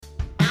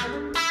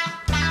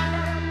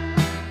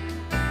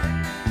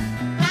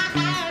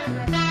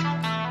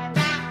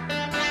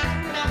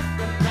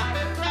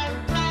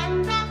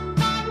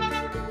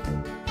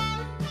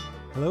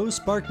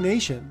Spark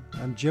Nation.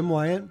 I'm Jim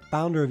Wyatt,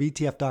 founder of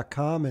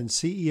ETF.com and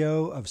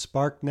CEO of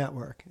Spark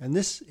Network. And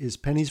this is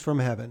Pennies from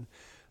Heaven,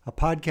 a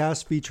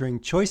podcast featuring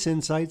choice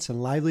insights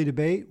and lively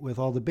debate with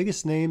all the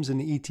biggest names in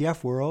the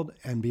ETF world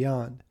and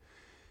beyond.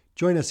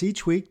 Join us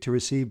each week to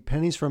receive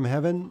Pennies from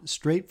Heaven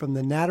straight from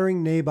the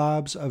nattering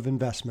nabobs of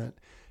investment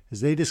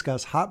as they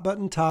discuss hot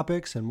button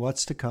topics and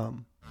what's to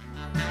come.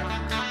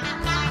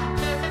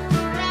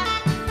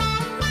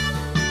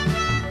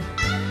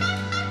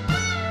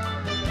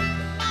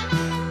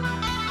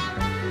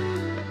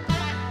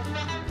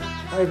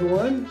 Hi,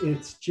 everyone.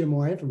 It's Jim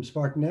Wyatt from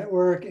Spark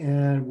Network,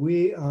 and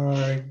we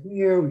are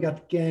here. We got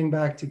the gang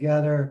back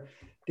together.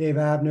 Dave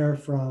Abner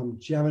from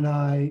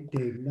Gemini,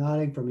 Dave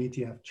Notting from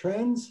ETF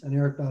Trends, and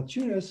Eric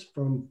Balchunas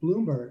from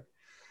Bloomberg.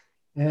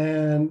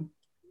 And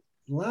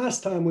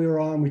last time we were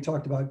on, we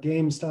talked about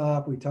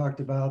GameStop. We talked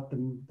about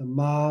the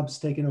mobs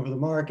taking over the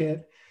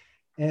market.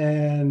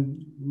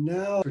 And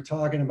now we're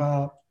talking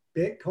about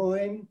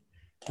Bitcoin,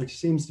 which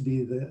seems to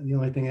be the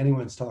only thing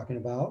anyone's talking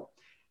about.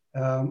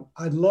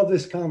 I'd love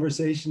this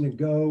conversation to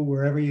go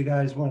wherever you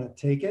guys want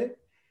to take it.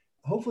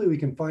 Hopefully we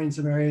can find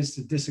some areas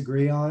to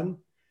disagree on.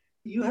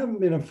 You haven't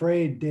been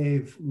afraid,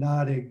 Dave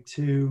Notting,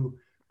 to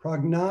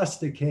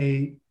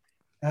prognosticate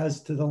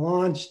as to the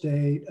launch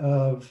date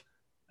of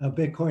a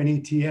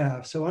Bitcoin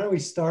ETF. So why don't we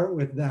start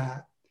with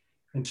that?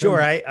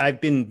 Sure.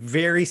 I've been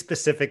very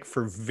specific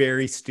for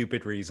very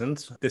stupid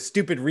reasons. The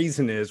stupid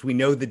reason is we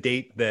know the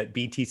date that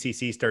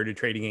BTCC started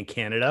trading in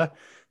Canada,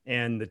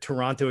 and the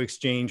Toronto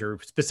Exchange, or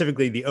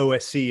specifically the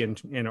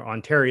OSC in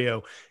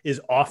Ontario,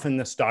 is often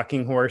the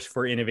stalking horse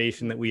for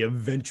innovation that we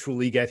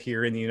eventually get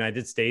here in the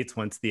United States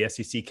once the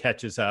SEC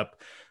catches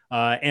up.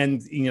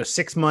 And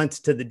 6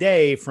 months to the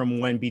day from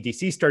when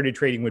BTC started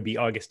trading would be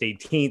August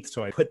 18th.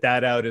 So I put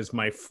that out as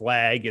my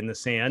flag in the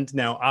sand.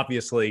 Now,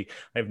 obviously,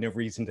 I have no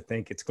reason to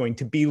think it's going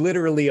to be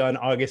literally on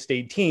August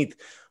 18th.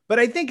 But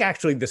I think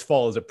actually this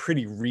fall is a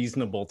pretty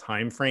reasonable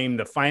time frame.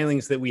 The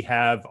filings that we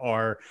have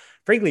are,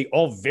 frankly,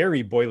 all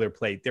very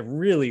boilerplate. They're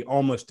really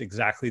almost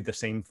exactly the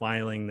same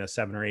filing, the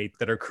 7 or 8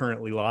 that are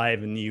currently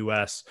live in the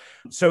US.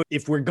 So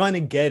if we're going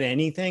to get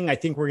anything, I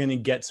think we're going to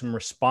get some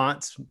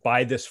response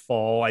by this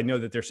fall. I know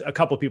that there's a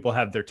couple of people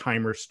have their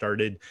timers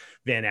started.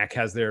 Van Eck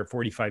has their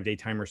 45-day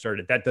timer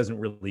started. That doesn't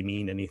really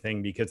mean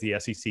anything because the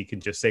SEC can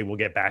just say, we'll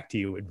get back to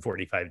you in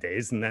 45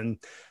 days. And then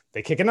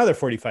they kick another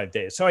 45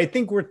 days. So I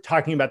think we're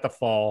talking about the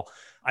fall.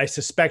 I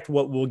suspect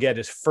what we'll get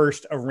is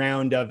first a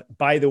round of,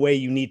 by the way,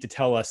 you need to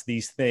tell us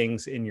these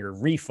things in your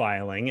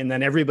refiling, and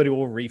then everybody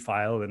will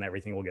refile and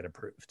everything will get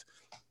approved.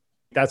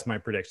 That's my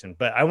prediction.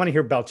 But I want to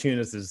hear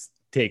Balchunas'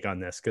 take on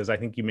this because I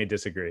think you may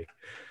disagree.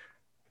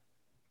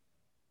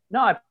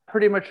 No, I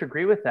pretty much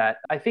agree with that.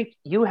 I think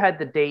you had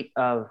the date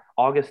of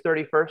August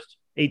 31st?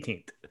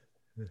 18th.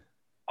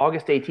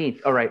 August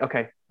 18th. All right.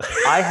 Okay.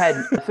 I had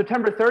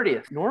September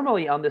 30th.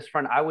 Normally on this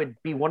front, I would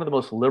be one of the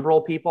most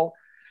liberal people,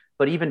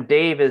 but even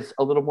Dave is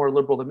a little more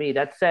liberal than me.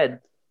 That said,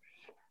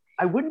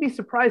 I wouldn't be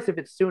surprised if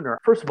it's sooner.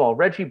 First of all,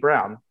 Reggie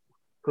Brown,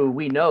 who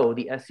we know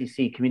the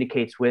SEC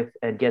communicates with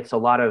and gets a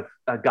lot of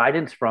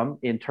guidance from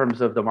in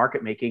terms of the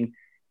market making,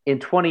 in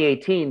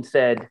 2018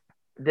 said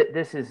that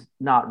this is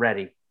not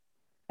ready.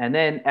 And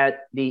then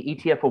at the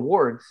ETF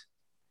Awards,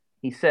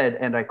 he said,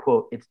 and I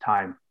quote, "It's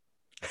time."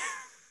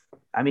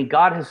 I mean,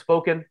 God has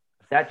spoken.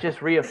 That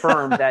just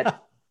reaffirmed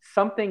that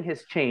something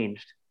has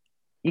changed.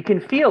 You can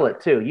feel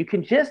it too. You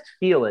can just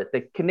feel it.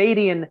 The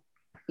Canadian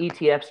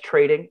ETFs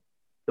trading,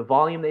 the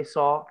volume they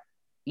saw,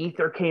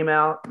 Ether came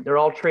out. They're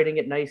all trading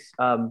at nice,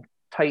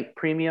 tight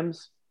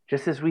premiums,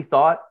 just as we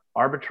thought.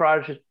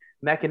 Arbitrage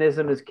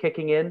mechanism is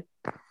kicking in.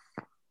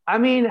 I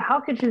mean, how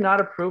could you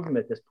not approve them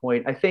at this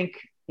point? I think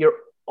you're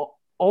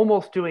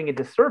almost doing a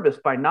disservice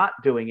by not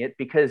doing it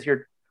because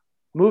you're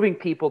moving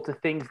people to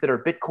things that are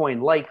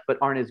Bitcoin-like but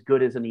aren't as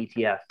good as an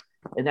ETF.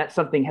 And that's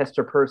something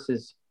Hester Peirce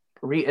has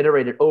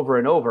reiterated over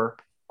and over,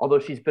 although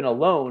she's been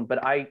alone,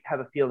 but I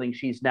have a feeling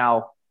she's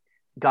now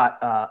got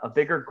a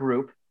bigger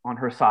group on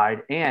her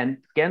side, and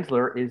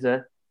Gensler is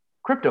a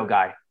crypto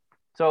guy.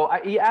 So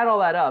you add all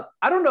that up.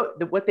 I don't know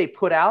what they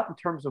put out in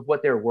terms of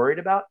what they're worried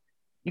about.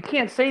 You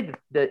can't say that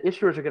the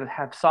issuers are going to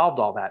have solved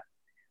all that,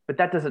 but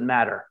that doesn't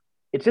matter.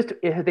 It's just,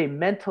 have they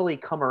mentally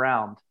come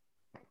around?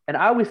 And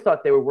I always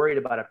thought they were worried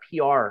about a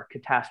PR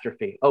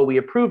catastrophe. Oh, we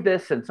approved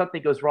this and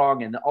something goes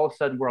wrong, and all of a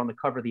sudden we're on the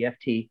cover of the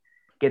FT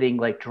getting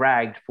like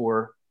dragged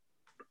for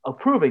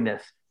approving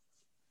this.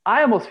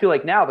 I almost feel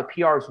like now the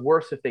PR is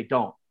worse if they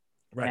don't.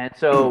 Right. And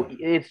so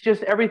it's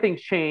just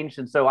everything's changed.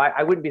 And so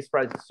I wouldn't be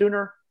surprised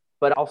sooner,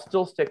 but I'll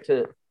still stick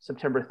to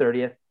September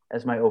 30th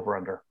as my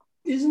over-under.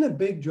 Isn't a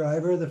big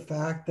driver the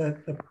fact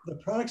that the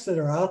products that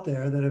are out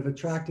there that have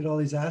attracted all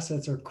these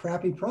assets are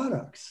crappy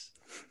products?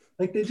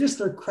 Like they just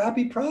are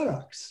crappy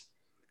products.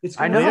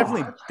 I know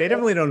they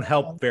definitely don't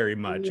help very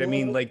much. I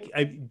mean, like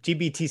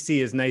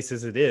GBTC, as nice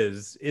as it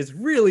is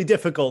really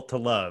difficult to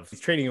love.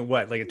 It's trading at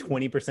what, like a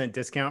 20%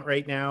 discount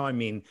right now? I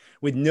mean,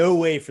 with no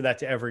way for that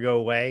to ever go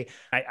away.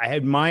 I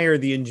admire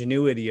the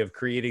ingenuity of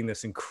creating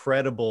this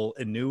incredible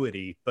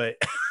annuity, but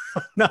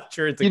I'm not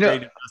sure it's a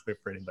great investment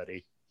for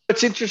anybody.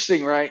 It's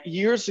interesting, right?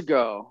 Years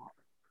ago,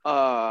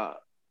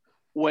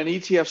 when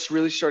ETFs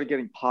really started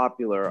getting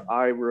popular,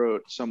 I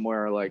wrote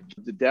somewhere like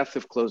the death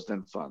of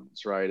closed-end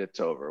funds, right? It's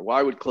over.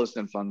 Why would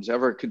closed-end funds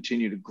ever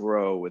continue to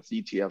grow with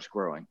ETFs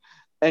growing?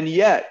 And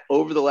yet,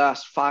 over the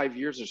last 5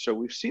 years or so,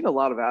 we've seen a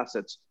lot of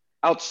assets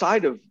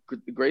outside of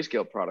the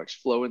Grayscale products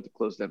flow into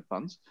closed-end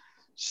funds.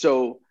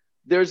 So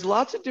there's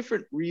lots of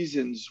different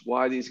reasons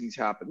why these things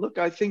happen. Look,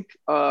 I think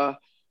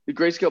the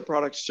Grayscale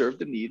products serve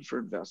the need for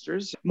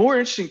investors. More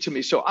interesting to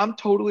me. So I'm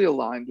totally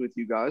aligned with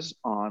you guys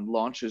on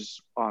launches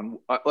on,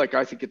 like,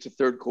 I think it's a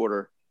third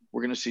quarter.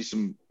 We're going to see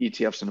some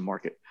ETFs in the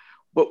market.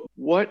 But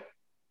what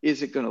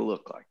is it going to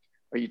look like?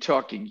 Are you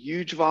talking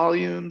huge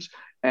volumes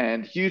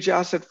and huge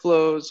asset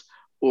flows,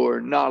 or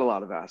not a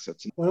lot of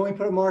assets? Why don't we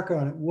put a marker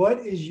on it?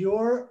 What is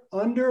your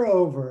under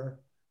over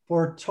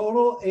for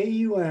total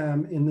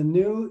AUM in the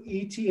new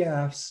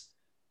ETFs,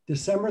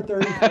 December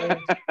 31st,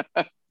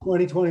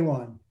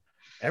 2021?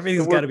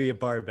 Everything's got to be a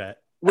bar bet.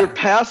 We're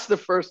past the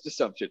first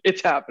assumption.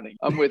 It's happening.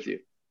 I'm with you.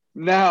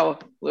 Now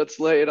let's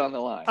lay it on the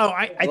line. Oh,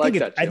 I think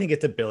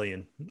it's $1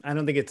 billion. I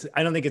don't think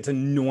it's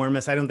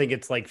enormous. I don't think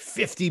it's like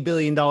 $50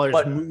 billion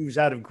moves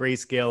out of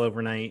Grayscale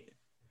overnight.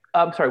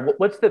 I'm sorry.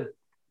 What's the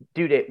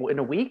due date? In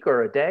a week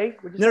or a day?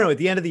 No, at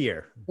the end of the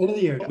year. End of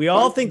the year. We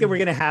all think that we're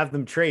going to have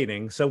them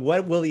trading. So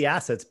what will the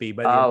assets be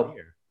by the end of the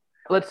year?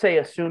 Let's say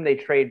assume they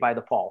trade by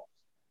the fall.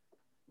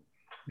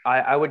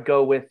 I would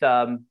go with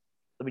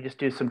let me just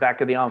do some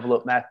back of the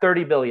envelope math.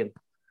 30 billion.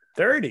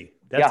 30.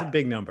 That's a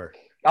big number.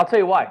 I'll tell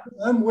you why.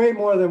 I'm way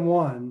more than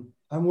one.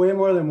 I'm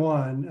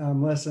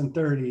less than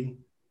 30.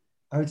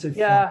 I would say.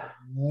 Yeah. 5,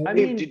 right? I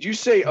mean, did you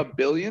say $1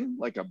 billion?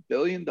 Like $1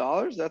 billion?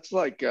 That's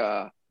like,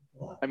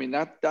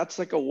 that's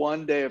like a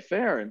one-day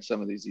affair in some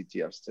of these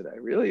ETFs today.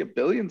 Really, $1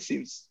 billion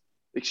seems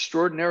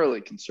extraordinarily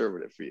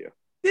conservative for you.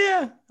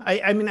 Yeah,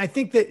 I mean, I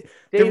think that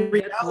the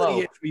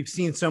reality is we've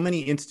seen so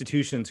many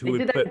institutions who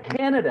would put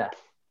Canada.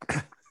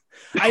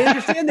 I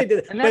understand they did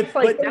it, and that's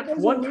that's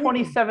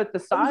 1/27th the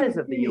size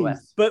of the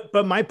US.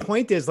 But my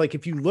point is, like,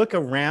 if you look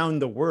around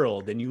the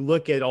world and you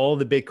look at all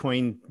the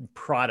Bitcoin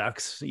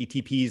products,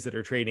 ETPs that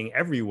are trading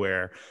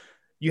everywhere,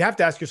 you have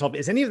to ask yourself,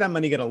 is any of that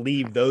money going to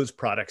leave those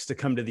products to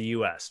come to the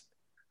US?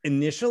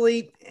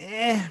 Initially,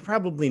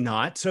 probably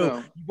not.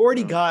 So you've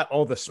already got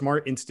all the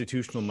smart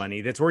institutional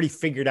money that's already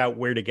figured out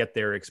where to get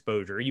their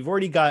exposure. You've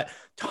already got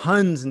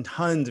tons and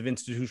tons of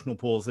institutional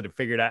pools that have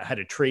figured out how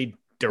to trade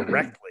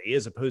directly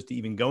as opposed to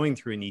even going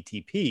through an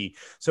ETP.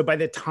 So by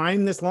the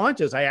time this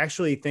launches, I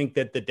actually think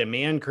that the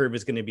demand curve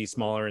is going to be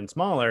smaller and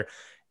smaller.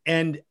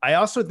 And I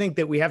also think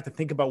that we have to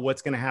think about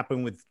what's going to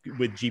happen with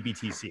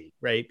GBTC,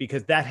 right?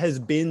 Because that has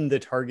been the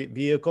target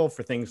vehicle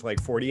for things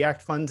like 40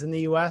 Act funds in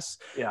the US.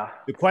 Yeah.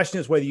 The question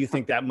is whether you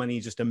think that money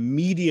just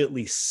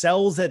immediately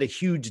sells at a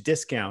huge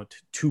discount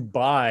to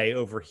buy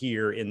over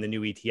here in the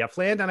new ETF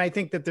land. And I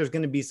think that there's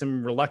going to be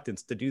some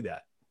reluctance to do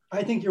that.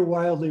 I think you're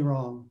wildly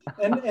wrong.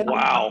 And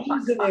Wow. The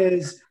reason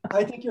is,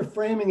 I think you're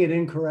framing it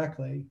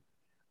incorrectly.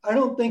 I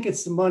don't think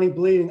it's the money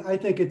bleeding. I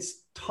think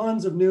it's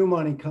tons of new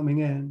money coming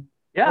in.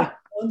 Yeah. Like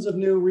tons of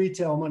new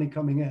retail money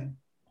coming in.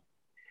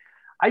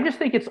 I just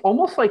think it's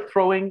almost like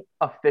throwing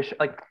a fish,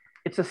 like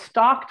it's a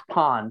stocked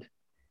pond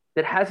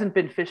that hasn't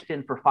been fished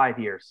in for 5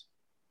 years.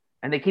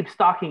 And they keep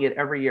stocking it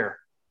every year.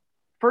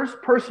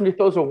 First person who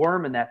throws a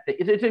worm in that, they're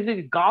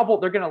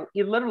going to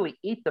literally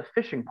eat the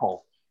fishing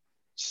pole.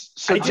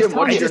 So Jim,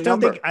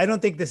 I don't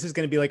think this is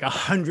going to be like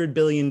 $100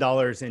 billion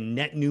in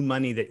net new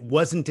money that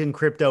wasn't in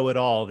crypto at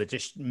all that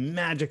just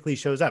magically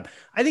shows up.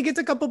 I think it's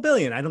a couple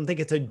billion. I don't think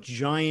it's a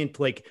giant,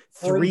 like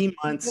 3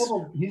 months,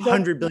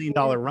 $100 billion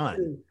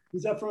run.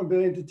 He's up from $1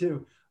 billion to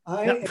 $2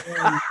 billion.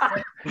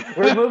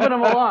 We're moving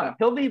him along.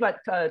 He'll be about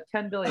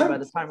 10 billion by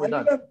the time we're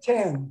done.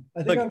 10.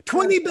 I think like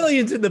 20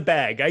 billion's in the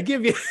bag. I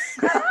give you.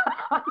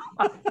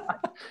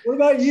 What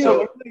about you?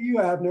 What about you,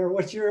 Abner?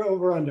 What's your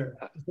over under?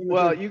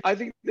 Well, I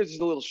think this is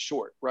a little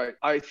short, right?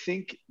 I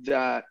think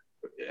that,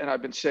 and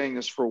I've been saying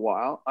this for a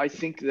while, I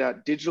think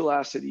that digital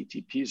asset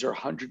ETPs are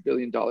 $100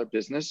 billion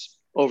business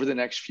over the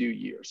next few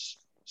years.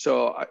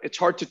 So it's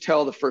hard to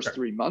tell the first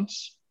 3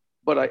 months,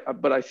 but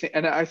I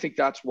think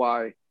that's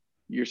why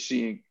you're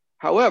seeing.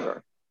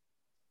 However,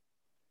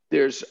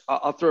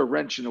 I'll throw a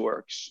wrench in the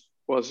works.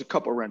 Well, there's a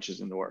couple of wrenches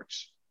in the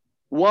works.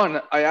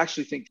 One, I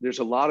actually think there's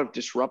a lot of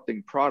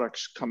disrupting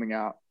products coming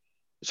out.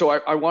 So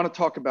I want to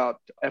talk about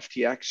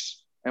FTX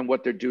and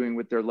what they're doing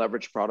with their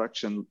leverage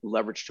products and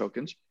leverage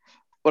tokens.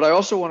 But I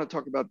also want to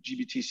talk about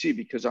GBTC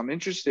because I'm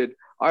interested.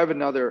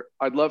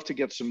 I'd love to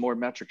get some more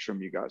metrics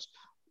from you guys.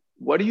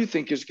 What do you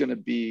think is going to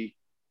be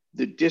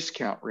the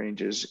discount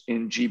ranges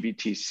in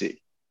GBTC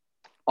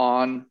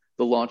on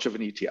the launch of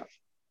an ETF?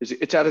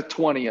 It's at a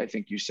 20, I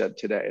think you said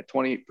today, a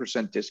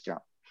 20%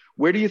 discount.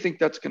 Where do you think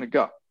that's going to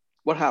go?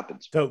 What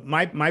happens? So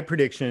my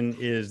prediction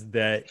is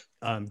that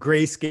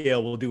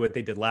Grayscale will do what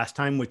they did last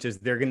time, which is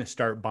they're going to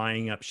start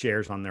buying up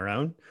shares on their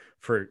own.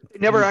 They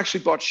never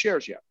actually bought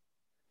shares yet.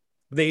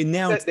 They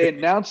announced They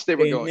announced they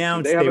were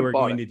going to. They were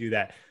going to do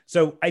that.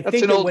 So I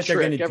think that what they're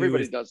going to do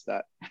Everybody is, does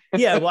that.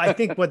 yeah, well, I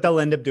think what they'll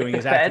end up doing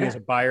is Fed. acting as a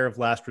buyer of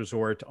last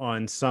resort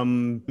on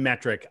some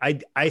metric.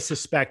 I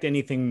suspect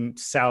anything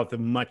south of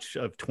much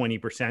of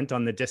 20%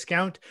 on the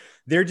discount,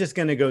 they're just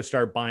going to go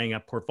start buying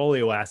up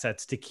portfolio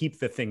assets to keep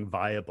the thing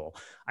viable.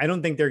 I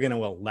don't think they're going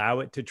to allow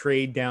it to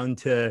trade down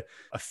to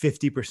a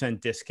 50%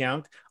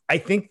 discount. I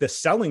think the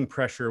selling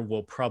pressure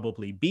will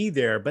probably be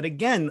there. But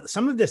again,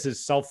 some of this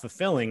is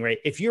self-fulfilling, right?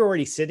 If you're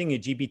already sitting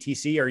at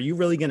GBTC, are you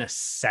really going to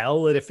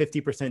sell at a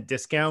 50%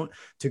 discount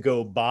to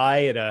go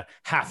buy at a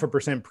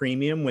 0.5%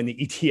 premium when the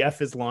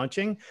ETF is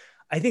launching?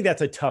 I think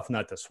that's a tough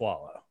nut to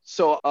swallow.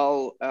 So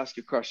I'll ask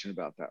you a question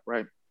about that,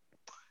 right?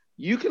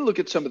 You can look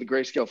at some of the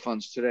Grayscale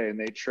funds today, and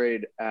they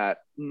trade at,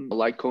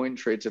 Litecoin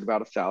trades at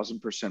about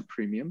 1,000%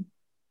 premium,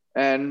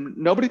 and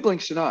nobody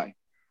blinks an eye.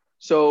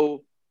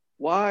 So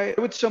why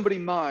would somebody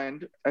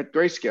mind at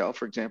Grayscale,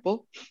 for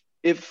example,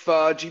 if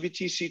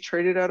GBTC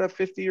traded at a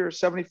 50 or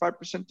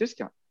 75%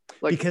 discount?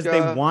 Because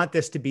they want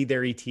this to be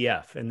their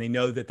ETF, and they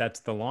know that that's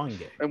the long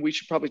game. And we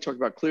should probably talk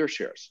about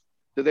ClearShares.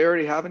 Do they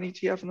already have an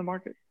ETF in the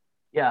market?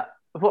 Yeah.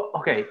 Well,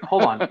 okay,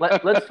 hold on.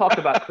 Let's talk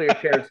about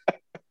ClearShares.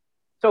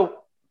 So,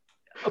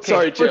 okay,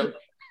 sorry, Jim.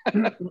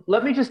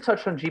 Let me just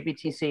touch on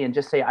GBTC and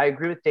just say I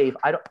agree with Dave.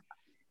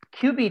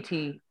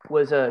 QBT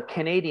was a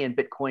Canadian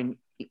Bitcoin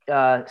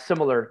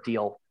similar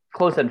deal,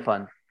 closed-end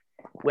fund.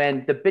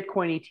 When the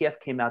Bitcoin ETF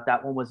came out,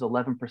 that one was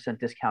 11%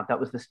 discount. That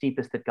was the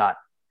steepest it got.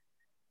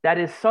 That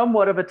is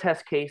somewhat of a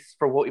test case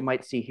for what we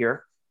might see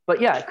here.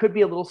 But yeah, it could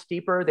be a little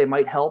steeper. They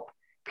might help.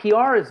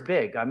 PR is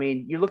big. I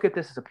mean, you look at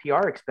this as a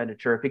PR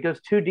expenditure. If it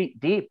goes too deep,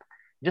 you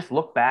just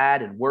look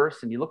bad and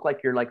worse, and you look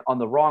like you're like on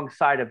the wrong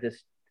side of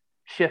this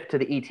shift to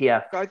the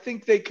ETF. I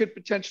think they could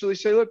potentially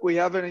say, look, we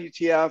have an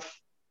ETF.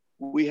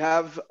 We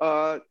have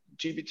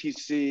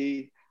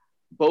GBTC.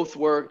 Both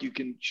work. You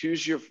can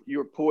choose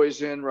your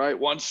poison, right?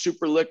 One's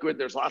super liquid.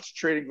 There's lots of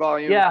trading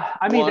volume. Yeah,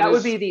 I mean, that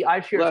would be the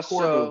iShares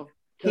core move.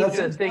 Keep That's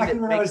the exactly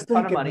thing that what I was makes a ton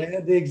of thinking, money.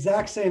 man. The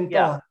exact same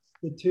thought.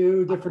 The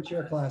two different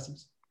share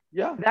classes.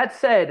 Yeah. That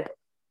said,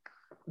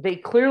 they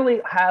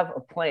clearly have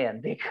a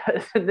plan,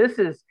 because this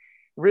is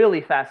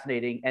really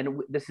fascinating.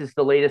 And this is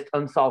the latest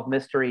Unsolved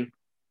Mystery,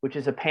 which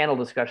is a panel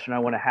discussion I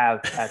want to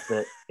have at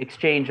the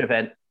exchange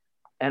event.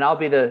 And I'll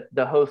be the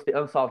host, the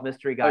Unsolved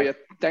Mystery guy. Oh, yeah.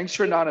 Thanks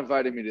for not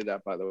inviting me to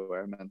that, by the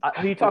way.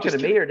 Are you talking to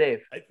me or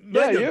Dave?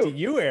 Yeah, to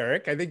you,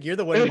 Eric. I think you're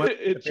the one who wants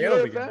it's the your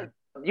panel event. together.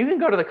 You can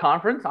go to the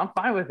conference. I'm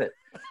fine with it.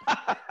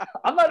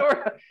 I'm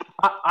not.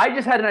 I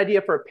just had an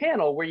idea for a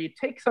panel where you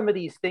take some of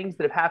these things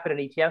that have happened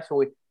in ETFs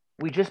where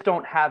we just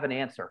don't have an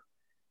answer.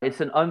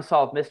 It's an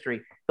unsolved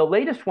mystery. The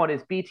latest one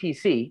is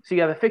BTC. So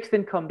you have a fixed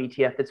income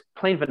ETF that's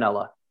plain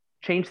vanilla.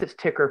 Changed its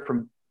ticker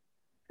from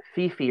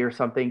FIFI or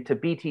something to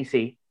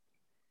BTC,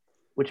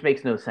 which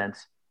makes no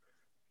sense.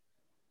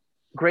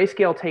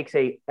 Grayscale takes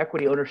a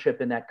equity ownership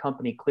in that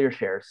company,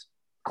 ClearShares.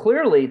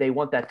 Clearly, they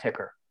want that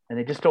ticker, and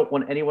they just don't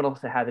want anyone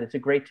else to have it. It's a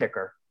great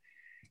ticker.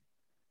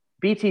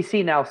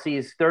 BTC now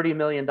sees $30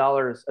 million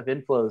of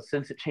inflows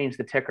since it changed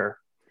the ticker.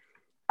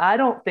 I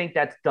don't think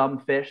that's dumb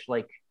fish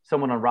like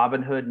someone on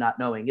Robinhood not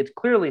knowing. It's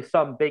clearly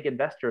some big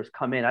investors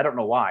come in. I don't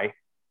know why.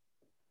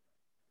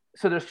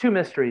 So there's two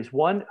mysteries.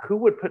 One, who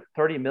would put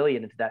 30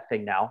 million into that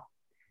thing now?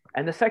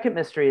 And the second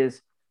mystery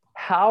is,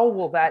 how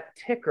will that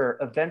ticker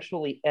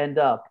eventually end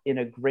up in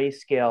a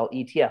Grayscale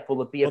ETF?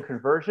 Will it be a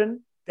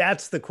conversion?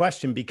 That's the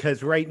question,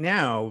 because right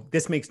now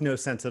this makes no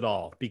sense at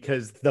all,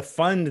 because the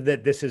fund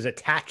that this is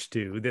attached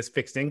to, this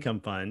fixed income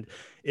fund,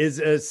 is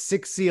a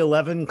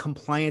 6C11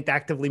 compliant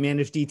actively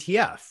managed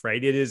ETF,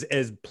 right? It is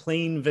as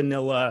plain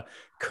vanilla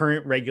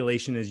current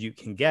regulation as you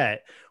can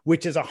get,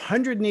 which is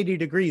 180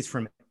 degrees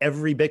from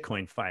every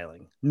Bitcoin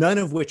filing, none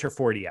of which are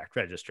 40 Act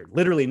registered.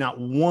 Literally not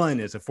one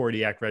is a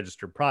 40 Act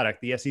registered product.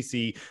 The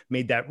SEC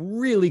made that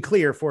really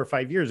clear 4 or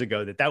 5 years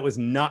ago that that was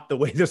not the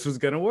way this was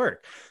going to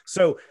work.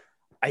 So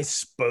I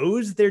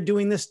suppose they're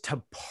doing this to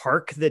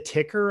park the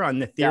ticker on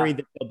the theory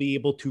that they'll be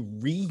able to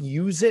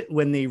reuse it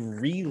when they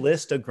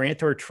relist a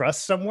grantor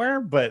trust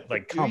somewhere. But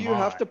like, come on. Do you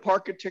have to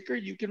park a ticker?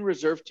 You can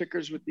reserve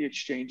tickers with the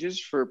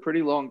exchanges for a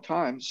pretty long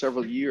time,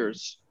 several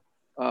years.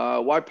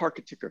 Why park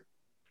a ticker?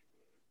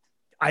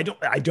 I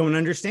don't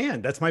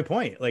understand. That's my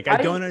point. Like,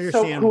 I don't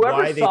understand so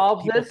why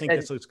people this think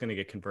this is going to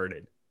get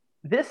converted.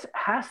 This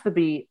has to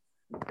be,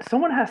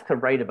 someone has to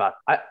write about.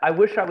 I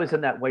wish I was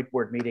in that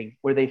whiteboard meeting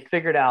where they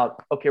figured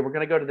out, okay, we're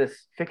going to go to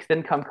this fixed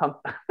income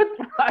company.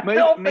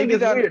 Maybe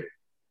that's weird.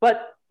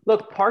 But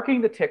look,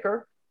 parking the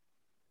ticker,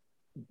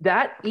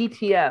 that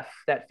ETF,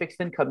 that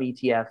fixed income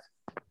ETF,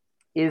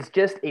 is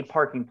just a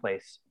parking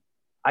place.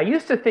 I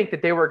used to think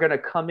that they were going to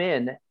come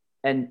in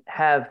and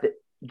have the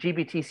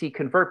GBTC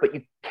convert, but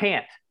you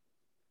can't,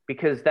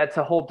 because that's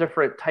a whole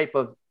different type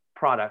of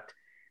product.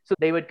 So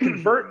they would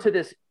convert to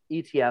this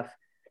ETF,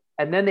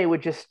 and then they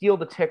would just steal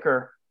the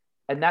ticker,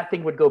 and that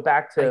thing would go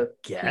back to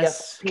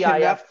guess.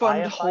 Can that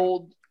fund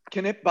hold?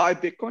 Can it buy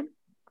Bitcoin?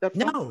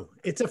 No,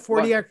 it's a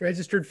 40 Act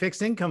registered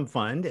fixed income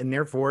fund, and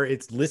therefore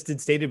its listed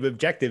stated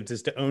objectives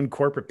is to own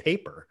corporate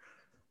paper.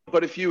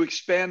 But if you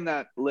expand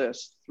that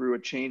list through a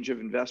change of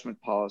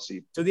investment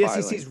policy. So the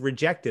filing, SEC's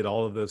rejected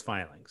all of those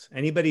filings.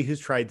 Anybody who's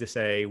tried to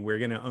say we're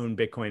going to own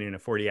Bitcoin in a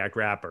 40 Act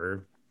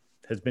wrapper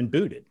has been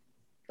booted.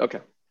 Okay.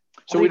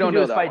 So All we you can don't do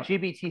know is that buy one.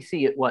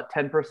 GBTC at what,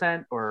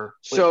 10% or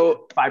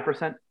So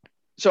 5%?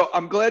 So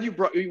I'm glad you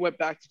went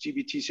back to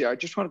GBTC. I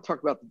just want to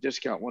talk about the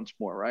discount once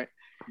more, right?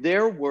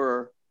 There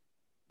were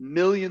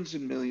millions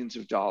and millions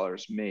of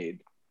dollars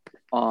made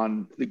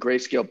on the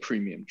Grayscale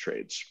premium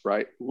trades,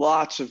 right?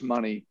 Lots of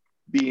money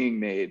being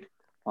made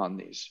on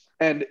these,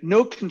 and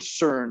no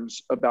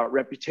concerns about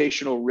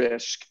reputational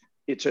risk.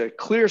 It's a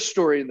clear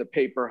story in the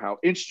paper how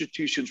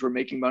institutions were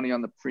making money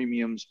on the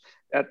premiums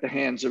at the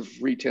hands of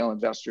retail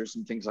investors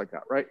and things like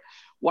that, right?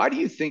 Why do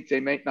you think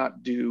they might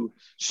not do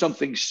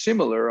something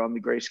similar on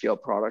the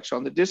Grayscale products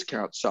on the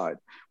discount side,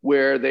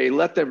 where they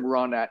let them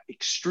run at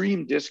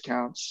extreme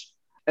discounts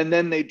and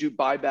then they do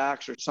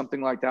buybacks or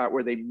something like that,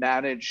 where they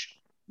manage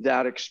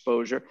that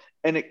exposure?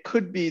 And it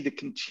could be the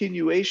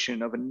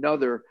continuation of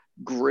another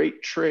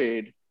great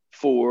trade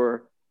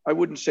for, I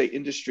wouldn't say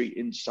industry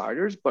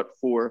insiders, but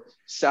for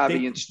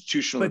savvy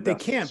institutional investors.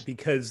 But they can't,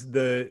 because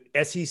the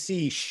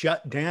SEC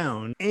shut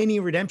down any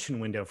redemption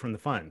window from the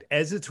fund.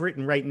 As it's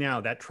written right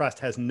now, that trust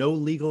has no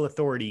legal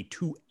authority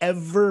to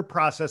ever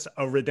process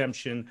a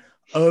redemption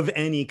of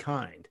any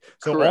kind.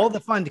 So Correct. all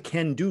the fund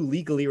can do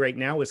legally right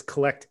now is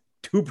collect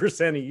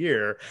 2% a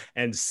year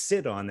and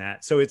sit on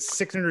that. So it's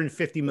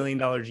 $650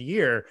 million a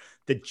year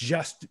that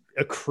just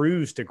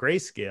accrues to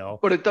Grayscale.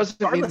 But it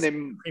doesn't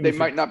mean they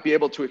might not be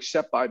able to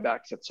accept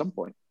buybacks at some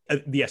point.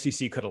 The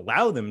SEC could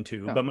allow them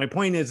to, but my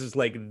point is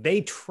like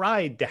they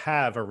tried to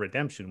have a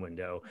redemption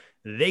window.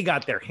 They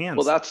got their hands.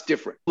 Well, that's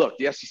different. Look,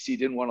 the SEC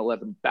didn't want to let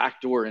them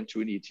backdoor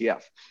into an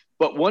ETF.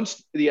 But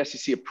once the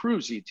SEC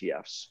approves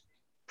ETFs,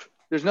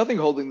 there's nothing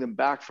holding them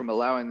back from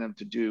allowing them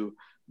to do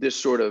this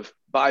sort of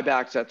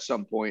buybacks at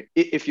some point.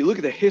 If you look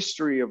at the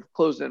history of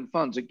closed-end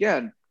funds,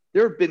 again,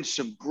 there have been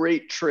some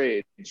great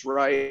trades,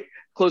 right?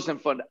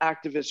 Closed-end fund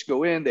activists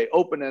go in, they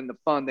open end the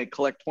fund, they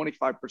collect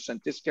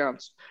 25%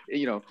 discounts.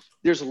 You know,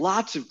 there's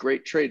lots of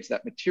great trades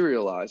that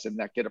materialize and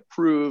that get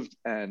approved.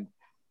 And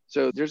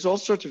so there's all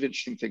sorts of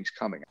interesting things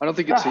coming. I don't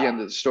think it's the end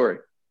of the story.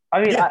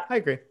 I mean, yeah, I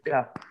agree.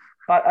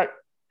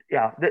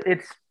 Yeah.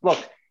 Look,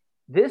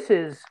 this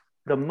is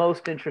the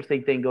most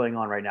interesting thing going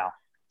on right now.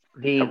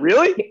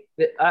 Really?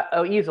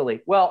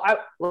 Easily. Well,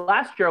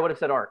 last year I would have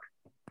said ARK.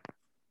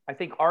 I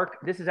think ARK,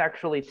 this is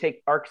actually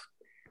ARK's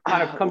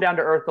kind of come down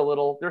to earth a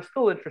little. They're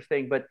still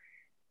interesting, but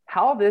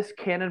how this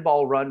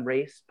cannonball run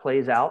race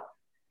plays out,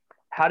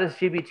 how does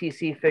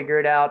GBTC figure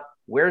it out?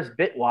 Where's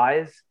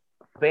Bitwise?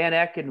 Van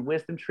Eck and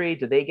Wisdom Tree,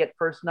 do they get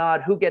first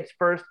nod? Who gets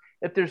first?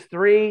 If there's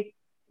three,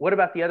 what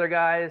about the other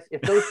guys?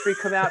 If those three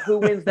come out, who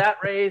wins that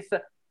race?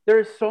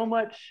 There's so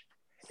much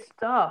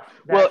stuff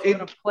that's going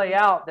to play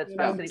out. That's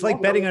fascinating. It's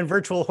like betting on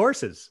virtual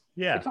horses.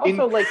 Yeah. It's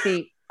also like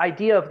the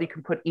idea of you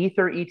can put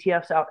Ether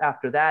ETFs out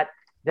after that.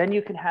 Then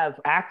you can have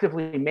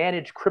actively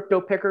managed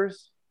crypto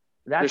pickers.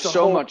 There's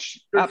so much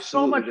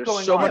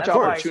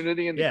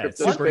opportunity in the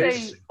crypto Once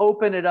space. they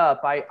open it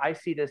up, I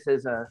see this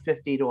as a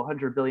 $50 to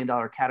 $100 billion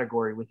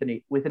category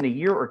within a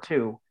year or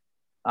two.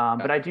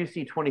 But I do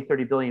see 20,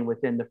 30 billion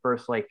within the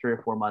first like 3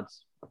 or 4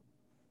 months.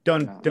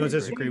 Don't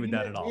disagree with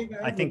that at all.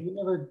 I think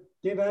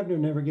Dave Abner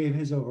never gave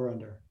his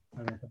over-under. I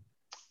don't think.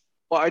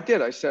 Well, I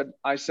did. I said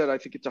I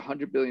think it's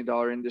 $100 billion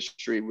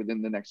industry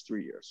within the next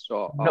 3 years.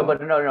 So no.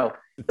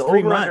 The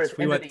 3 months.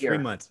 We went 3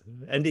 months.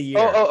 End of year.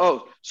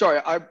 Oh.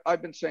 Sorry.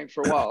 I've been saying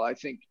for a while. I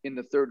think in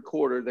the third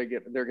quarter they're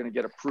going to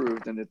get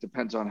approved, and it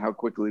depends on how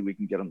quickly we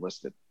can get them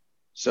listed.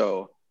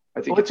 So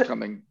I think it's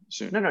coming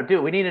soon. No,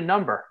 dude. We need a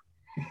number.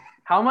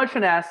 How much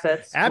in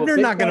assets? Abner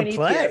not going to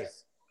play.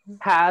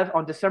 Have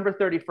on December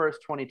 31st,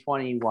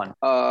 2021.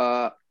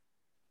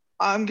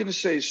 I'm going to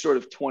say sort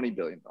of $20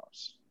 billion.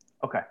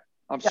 Okay.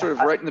 I'm sort of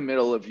right in the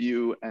middle of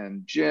you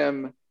and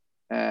Jim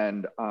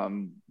and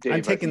Dave.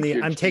 I'm taking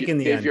the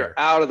under. You're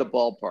out of the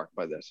ballpark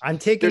by this. I'm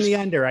taking the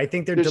under. I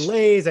think there are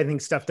delays. I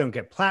think stuff don't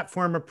get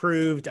platform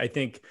approved. I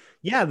think,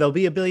 there'll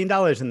be $1 billion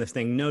in this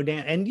thing. No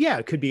damn. And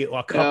it could be a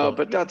couple. No,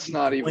 but that's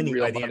not even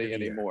real money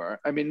anymore.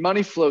 I mean,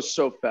 money flows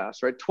so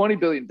fast, right? $20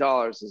 billion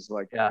is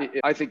like,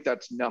 I think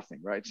that's nothing,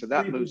 right? So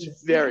that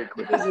moves very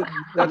quickly.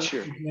 That's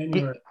true.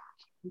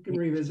 You can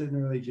revisit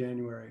in early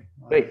January.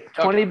 Wait,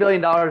 $20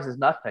 billion is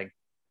nothing.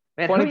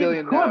 Man, $20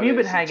 billion. Who have you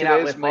been hanging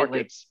out with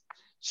lately?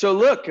 So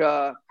look.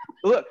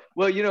 Well,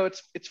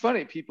 it's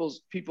funny.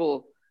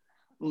 People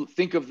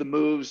think of the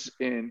moves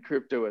in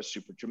crypto as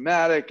super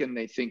dramatic, and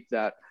they think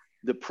that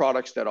the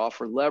products that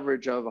offer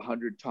leverage of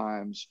 100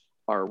 times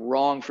are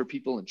wrong for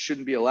people and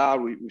shouldn't be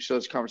allowed. We saw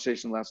this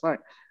conversation last night,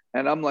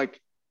 and I'm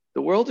like,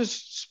 the world is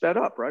sped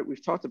up, right?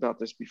 We've talked about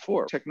this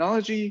before.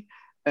 Technology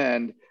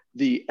and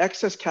the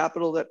excess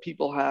capital that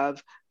people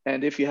have,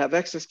 and if you have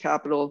excess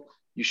capital,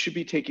 you should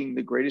be taking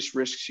the greatest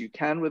risks you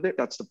can with it.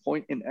 That's the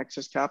point in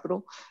excess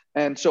capital.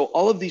 And so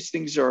all of these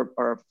things are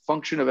a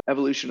function of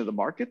evolution of the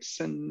markets,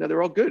 and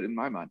they're all good in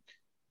my mind.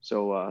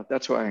 So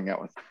that's who I hang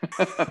out with.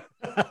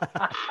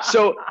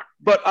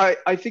 But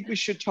I think we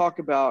should talk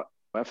about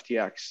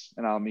FTX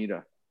and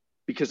Alameda,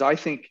 because I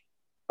think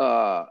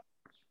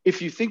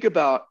if you think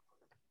about,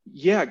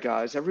 yeah,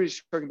 guys,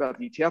 everybody's talking about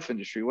the ETF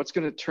industry. What's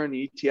going to turn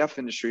the ETF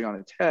industry on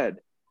its head?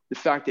 The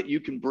fact that you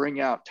can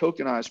bring out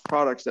tokenized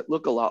products that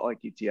look a lot like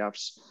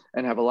ETFs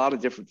and have a lot of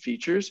different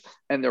features,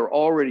 and they're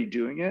already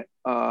doing it.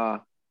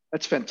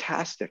 That's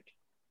fantastic.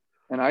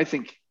 And I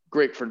think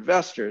great for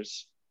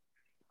investors,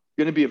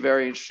 going to be a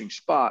very interesting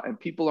spot. And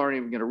people aren't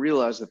even going to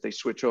realize that they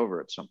switch over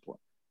at some point.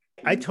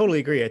 I totally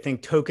agree. I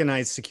think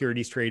tokenized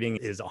securities trading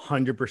is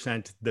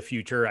 100% the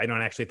future. I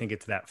don't actually think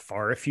it's that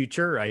far a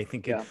future. I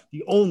think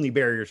the only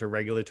barriers are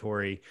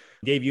regulatory.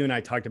 Dave, you and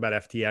I talked about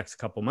FTX a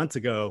couple months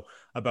ago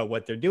about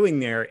what they're doing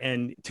there.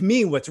 And to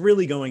me, what's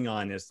really going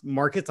on is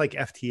markets like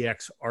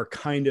FTX are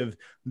kind of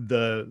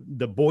the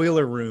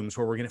boiler rooms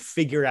where we're going to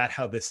figure out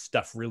how this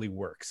stuff really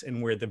works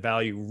and where the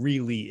value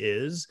really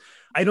is.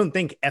 I don't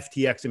think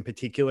FTX in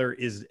particular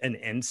is an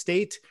end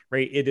state,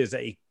 right? It is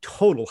a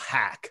total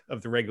hack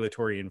of the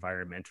regulatory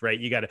environment, right?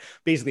 You got to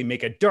basically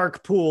make a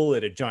dark pool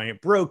at a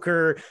giant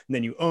broker, and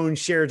then you own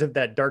shares of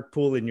that dark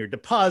pool in your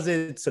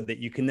deposit so that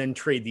you can then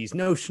trade these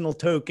notional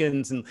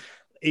tokens. And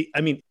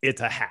I mean,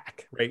 it's a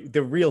hack, right?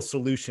 The real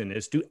solution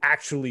is to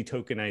actually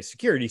tokenize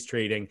securities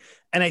trading.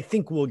 And I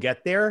think we'll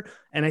get there.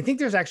 And I think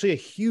there's actually a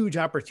huge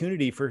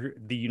opportunity for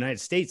the United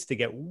States to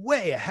get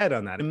way ahead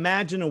on that.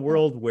 Imagine a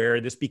world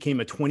where this became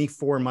a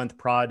 24-month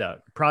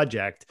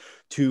project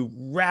to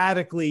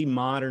radically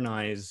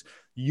modernize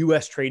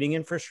US trading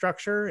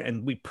infrastructure,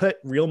 and we put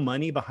real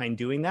money behind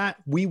doing that.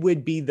 We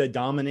would be the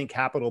dominant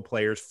capital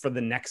players for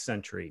the next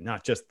century,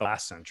 not just the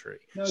last century.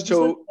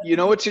 So, you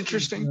know what's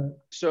interesting?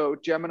 So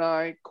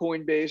Gemini,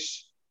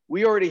 Coinbase,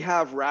 we already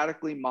have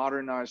radically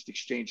modernized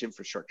exchange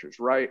infrastructures,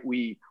 right?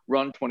 We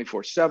run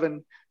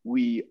 24/7.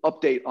 We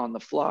update on the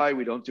fly.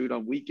 We don't do it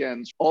on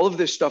weekends. All of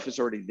this stuff is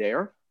already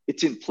there.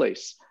 It's in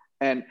place.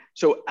 And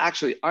so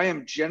actually, I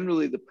am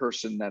generally the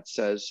person that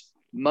says,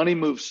 money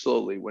moves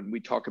slowly when we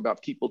talk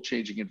about people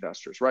changing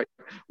investors, right?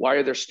 Why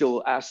are there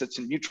still assets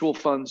in mutual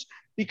funds?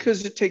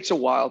 Because it takes a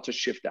while to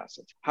shift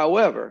assets.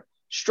 However,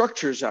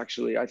 structures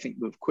actually, I think,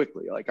 move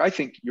quickly. Like, I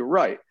think you're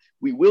right.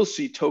 We will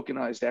see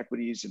tokenized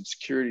equities and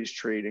securities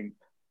trading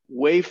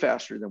way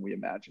faster than we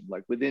imagined.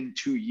 Like within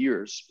 2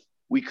 years,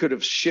 we could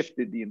have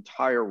shifted the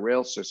entire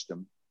rail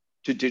system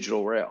to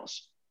digital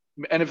rails.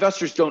 And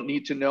investors don't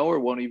need to know or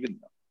won't even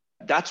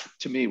know. That's,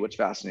 to me, what's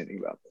fascinating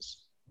about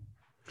this.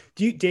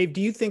 Dave,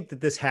 do you think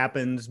that this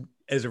happens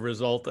as a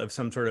result of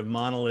some sort of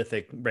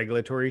monolithic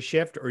regulatory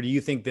shift, or do you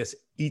think this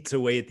eats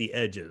away at the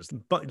edges?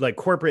 But like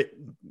corporate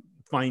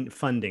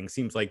funding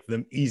seems like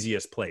the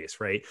easiest place,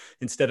 right?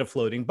 Instead of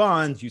floating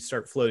bonds, you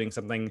start floating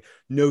something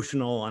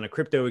notional on a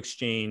crypto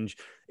exchange.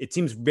 It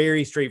seems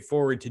very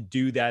straightforward to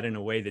do that in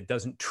a way that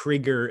doesn't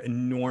trigger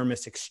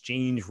enormous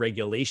exchange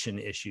regulation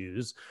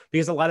issues,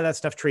 because a lot of that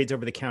stuff trades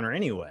over the counter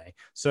anyway.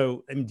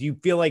 So do you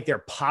feel like there are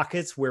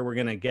pockets where we're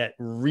going to get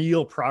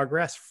real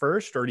progress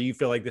first, or do you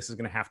feel like this is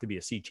going to have to be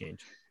a sea change?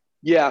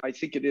 Yeah, I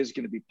think it is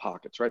going to be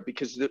pockets, right?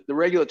 Because the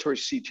regulatory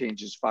sea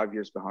change is 5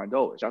 years behind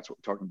always. That's what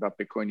we're talking about,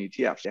 Bitcoin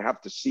ETFs. They have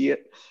to see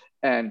it.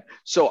 And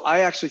so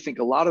I actually think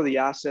a lot of the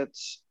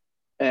assets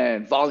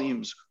and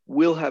volumes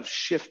will have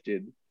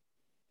shifted.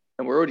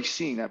 And we're already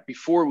seeing that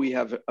before we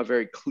have a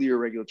very clear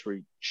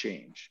regulatory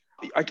change.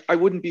 I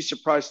wouldn't be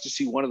surprised to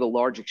see one of the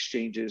large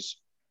exchanges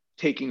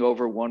taking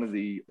over one of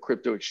the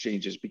crypto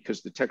exchanges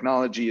because the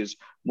technology is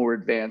more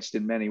advanced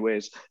in many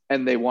ways,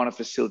 and they want to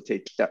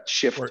facilitate that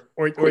shift.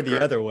 Or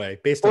the other way,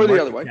 based on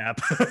market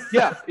cap.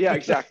 Yeah,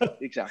 exactly.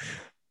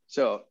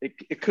 So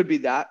it could be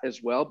that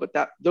as well, but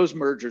those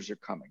mergers are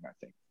coming, I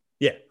think.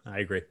 Yeah, I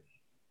agree.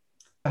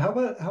 How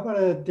about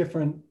a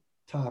different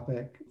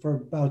topic for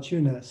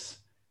Balchunas,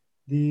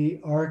 the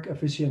ARK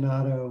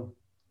aficionado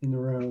in the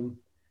room?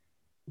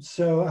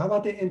 So how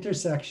about the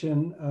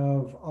intersection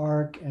of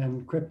ARK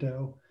and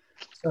crypto?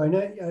 So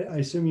I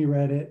assume you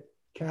read it.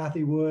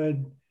 Cathie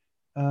Wood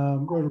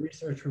wrote a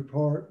research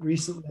report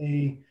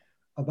recently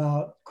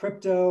about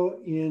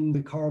crypto in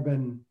the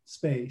carbon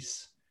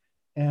space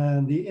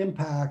and the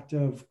impact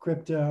of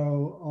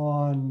crypto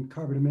on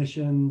carbon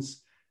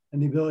emissions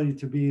and the ability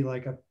to be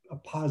like a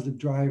positive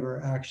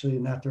driver actually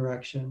in that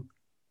direction.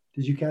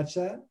 Did you catch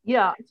that?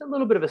 Yeah, it's a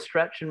little bit of a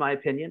stretch in my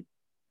opinion,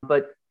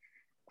 but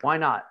why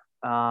not?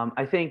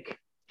 I think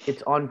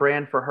it's on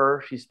brand for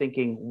her. She's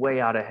thinking way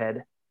out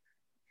ahead.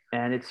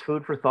 And it's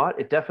food for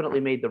thought. It definitely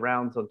made the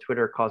rounds on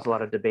Twitter, caused a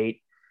lot of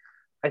debate.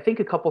 I think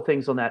a couple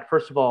things on that.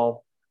 First of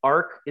all,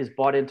 ARK is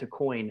bought into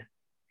Coin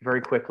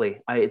very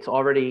quickly. It's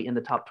already in the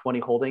top 20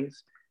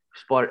 holdings.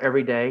 Just bought it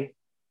every day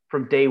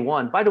from day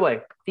one. By the way,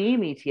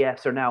 theme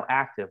ETFs are now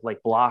active,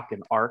 like Block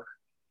and ARK,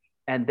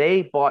 and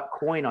they bought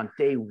Coin on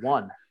day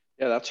one.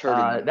 Yeah, that's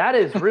hurting. That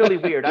is really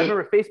weird. I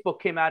remember Facebook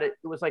came out, it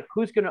was like,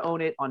 who's going to own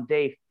it on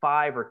day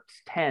 5 or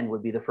 10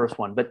 would be the first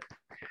one. But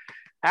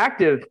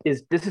Active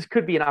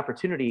could be an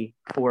opportunity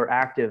for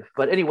Active.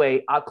 But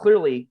anyway,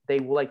 clearly they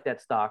like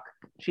that stock.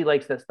 She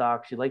likes that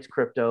stock. She likes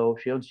crypto.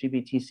 She owns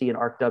GBTC and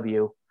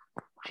ARKW.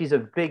 She's a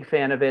big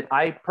fan of it.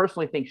 I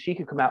personally think she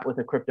could come out with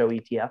a crypto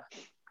ETF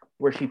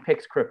where she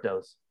picks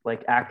cryptos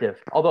like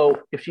active. Although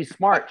if she's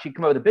smart, she'd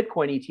come up with a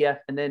Bitcoin ETF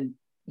and then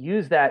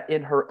use that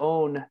in her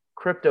own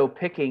crypto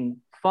picking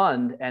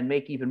fund and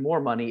make even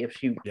more money if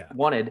she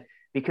wanted,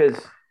 because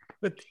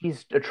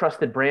she's a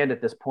trusted brand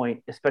at this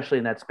point, especially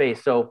in that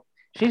space. So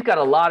she's got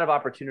a lot of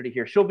opportunity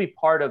here. She'll be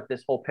part of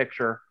this whole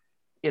picture,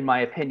 in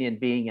my opinion,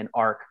 being an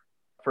ARK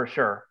for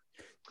sure.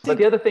 But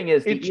the other thing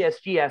is the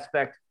ESG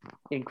aspect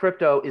in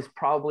crypto is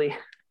probably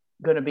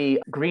going to be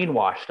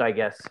greenwashed, I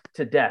guess,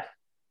 to death.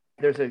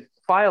 There's a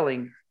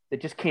filing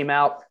that just came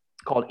out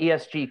called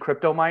ESG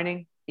crypto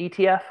mining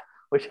ETF,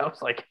 which I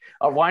was like,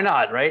 oh, why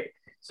not, right?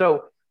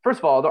 So first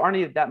of all, there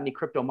aren't that many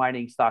crypto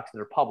mining stocks that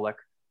are public.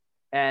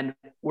 And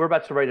we're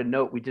about to write a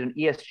note. We did an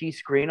ESG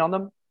screen on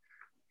them.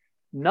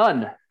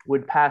 None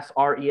would pass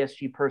our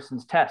ESG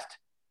person's test.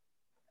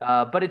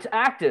 But it's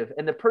active.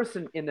 And the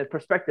person in the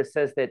prospectus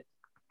says that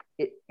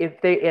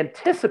if they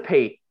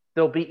anticipate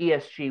there'll be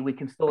ESG, we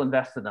can still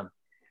invest in them.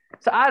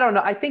 So I don't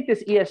know. I think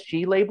this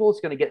ESG label is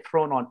going to get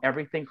thrown on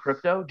everything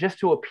crypto just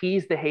to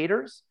appease the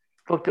haters.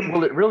 But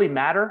will it really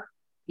matter?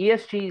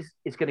 ESG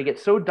is going to get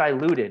so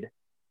diluted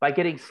by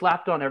getting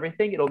slapped on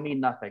everything, it'll mean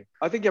nothing.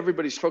 I think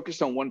everybody's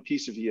focused on one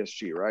piece of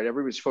ESG, right?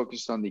 Everybody's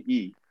focused on the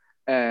E.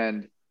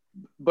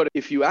 But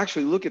if you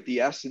actually look at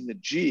the S and the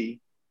G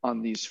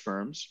on these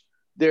firms,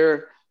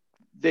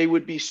 they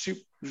would be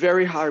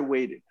very high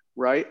weighted,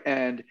 right?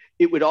 And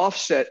it would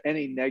offset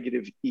any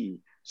negative E.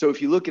 So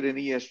if you look at an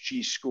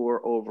ESG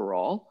score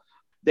overall,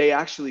 they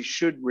actually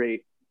should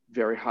rate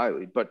very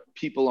highly, but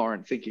people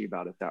aren't thinking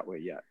about it that way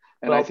yet.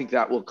 And I think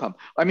that will come.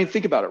 I mean,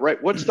 think about it,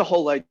 right? What's the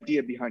whole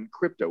idea behind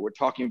crypto? We're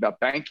talking about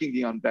banking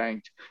the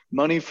unbanked,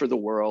 money for the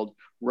world,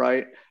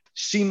 right?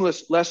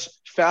 Seamless,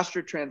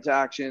 faster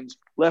transactions,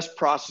 less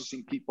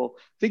processing people.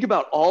 Think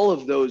about all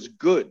of those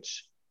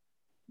goods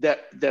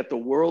that the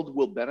world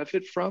will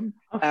benefit from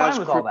as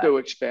crypto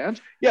expands.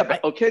 Yeah,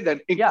 but okay,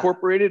 then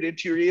incorporate it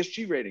into your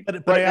ESG rating.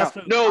 But right now,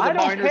 the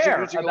miners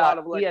are using a lot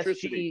of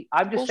electricity. ESG.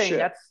 I'm just saying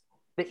that's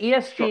the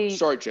ESG.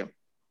 Sorry, Jim.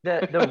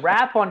 The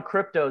rap on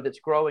crypto that's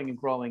growing and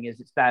growing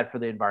is it's bad for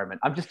the environment.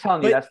 I'm just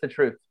telling you, that's the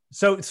truth.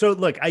 So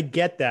look, I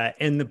get that.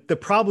 And the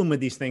problem with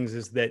these things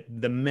is that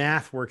the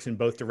math works in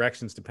both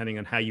directions, depending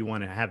on how you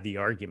want to have the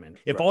argument.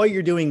 If all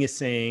you're doing is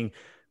saying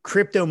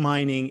crypto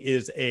mining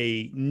is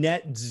a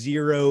net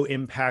zero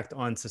impact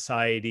on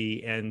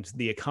society and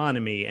the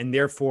economy, and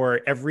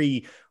therefore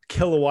every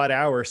kilowatt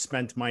hour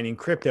spent mining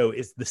crypto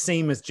is the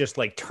same as just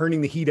like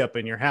turning the heat up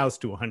in your house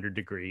to 100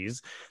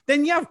 degrees,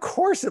 then of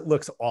course it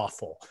looks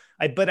awful.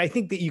 But I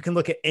think that you can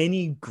look at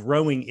any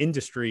growing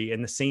industry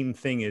and the same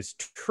thing is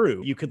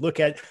true. You could look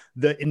at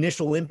the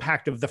initial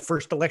impact of the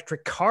first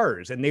electric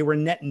cars and they were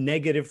net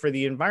negative for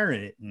the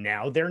environment.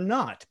 Now they're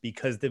not,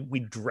 because we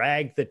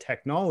dragged the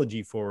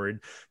technology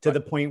forward to the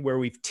point where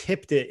we've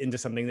tipped it into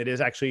something that is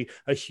actually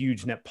a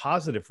huge net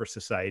positive for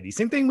society.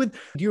 Same thing with,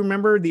 do you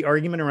remember the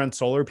argument around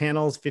solar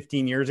panels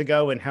 15 years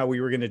ago and how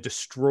we were going to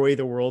destroy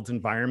the world's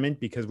environment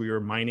because we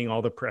were mining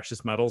all the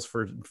precious metals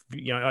for,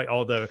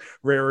 all the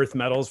rare earth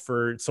metals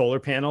for solar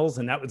panels,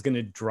 and that was going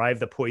to drive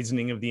the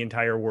poisoning of the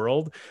entire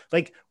world?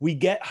 Like, we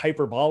get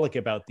hyperbolic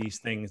about these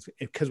things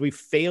because we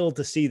fail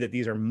to see that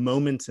these are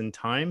moments in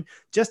time.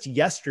 Just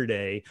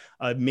yesterday,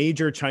 a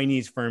major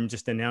Chinese firm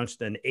just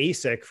announced an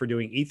ASIC for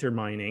doing ether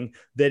mining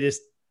that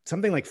is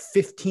something like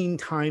 15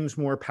 times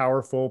more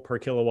powerful per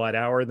kilowatt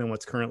hour than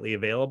what's currently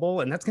available.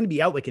 And that's going to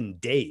be out like in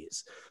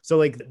days. So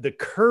like the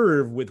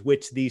curve with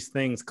which these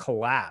things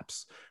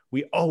collapse,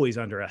 we always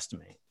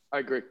underestimate. I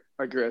agree.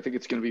 I think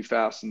it's going to be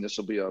fast, and this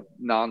will be a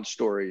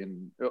non-story.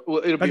 And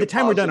by the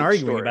time we're done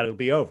arguing about it, it'll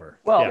be over.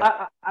 Well,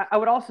 yeah. I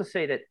would also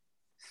say that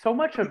so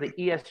much of the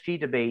ESG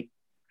debate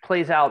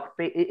plays out.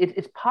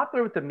 It's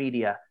popular with the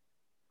media.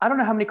 I don't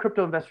know how many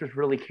crypto investors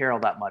really care all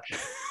that much.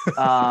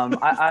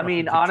 I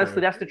mean,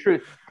 honestly, that's the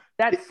truth.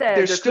 That said,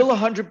 there's still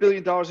 $100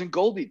 billion in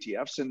gold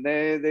ETFs, and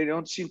they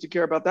don't seem to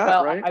care about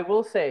that, right? I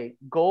will say,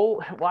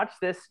 gold. Watch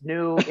this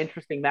new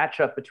interesting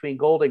matchup between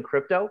gold and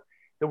crypto.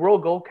 The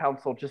World Gold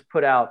Council just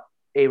put out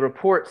a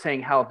report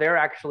saying how they're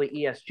actually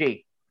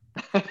ESG.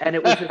 And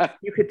it was,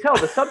 you could tell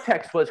the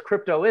subtext was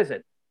crypto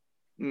isn't.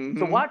 Mm-hmm.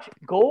 So watch,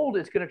 gold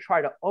is going to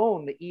try to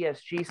own the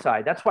ESG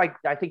side. That's why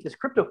I think this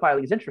crypto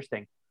filing is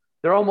interesting.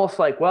 They're almost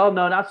like, well,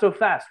 no, not so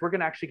fast. We're going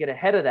to actually get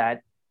ahead of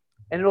that.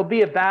 And it'll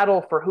be a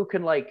battle for who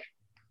can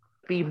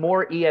be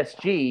more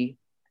ESG.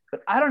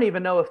 But I don't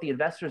even know if the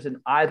investors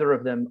in either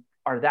of them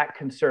are that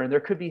concerned.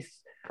 There could be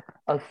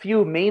a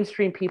few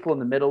mainstream people in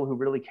the middle who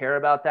really care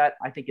about that.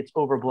 I think it's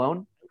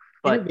overblown.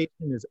 But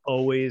innovation is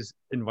always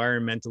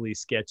environmentally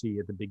sketchy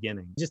at the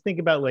beginning. Just think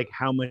about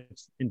how much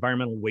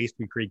environmental waste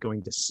we create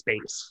going to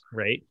space,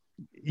 right?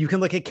 You can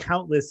look at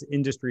countless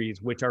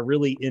industries which are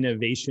really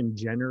innovation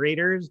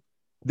generators.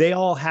 They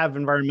all have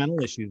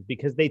environmental issues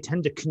because they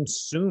tend to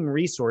consume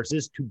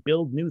resources to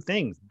build new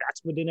things.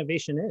 That's what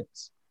innovation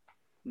is.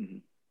 Mm-hmm.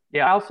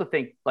 Yeah, I also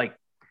think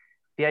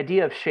the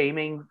idea of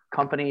shaming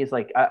companies,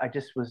 I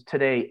just was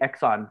today,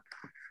 Exxon,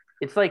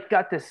 it's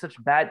got this such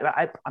bad,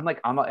 I'm an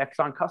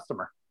Exxon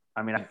customer.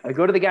 I mean, I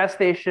go to the gas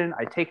station,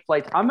 I take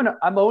flights. I'm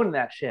owning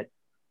that shit.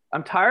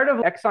 I'm tired of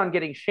Exxon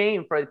getting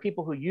shamed for the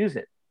people who use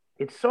it.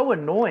 It's so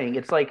annoying.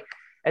 It's like,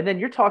 and then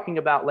you're talking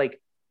about like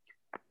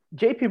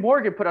JP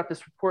Morgan put out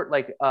this report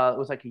like it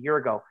was like a year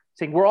ago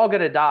saying we're all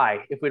going to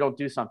die if we don't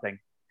do something.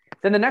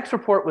 Then the next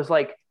report was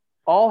like,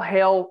 all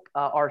hail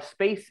our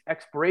space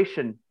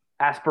exploration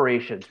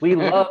aspirations. We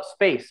love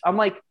space. I'm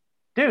like,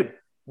 dude,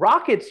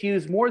 rockets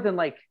use more than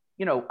like,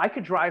 you know, I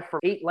could drive for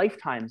 8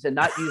 lifetimes and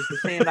not use the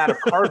same amount of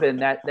carbon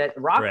that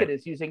rocket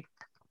is using.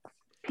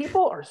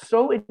 People are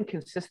so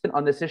inconsistent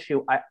on this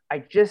issue.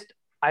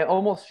 I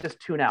almost just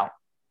tune out.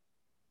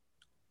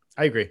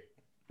 I agree.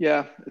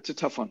 Yeah, it's a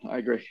tough one. I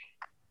agree.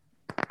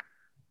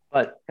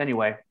 But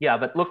anyway, yeah,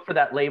 but look for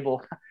that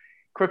label.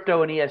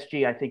 Crypto and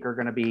ESG, I think, are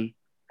going to be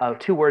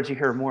 2 words you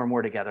hear more and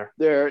more together.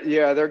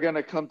 They're going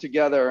to come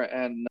together.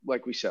 And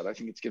like we said, I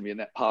think it's going to be a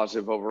net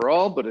positive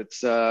overall, but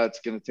it's going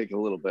to take a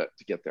little bit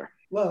to get there.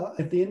 Well,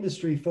 if the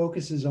industry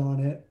focuses on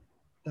it,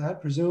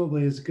 that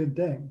presumably is a good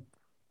thing.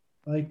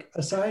 Like,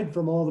 aside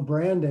from all the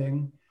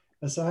branding,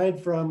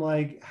 aside from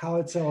like how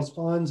it sells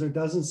funds or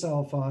doesn't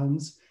sell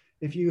funds,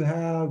 if you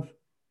have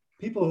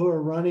people who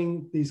are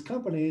running these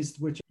companies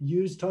which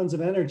use tons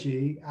of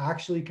energy,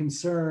 actually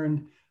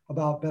concerned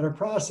about better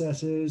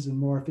processes and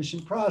more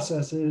efficient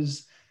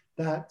processes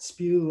that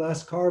spew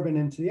less carbon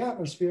into the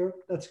atmosphere,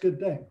 that's a good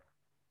thing.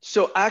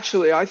 So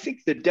actually, I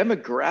think the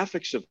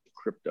demographics of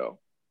crypto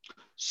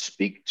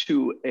speak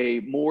to a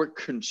more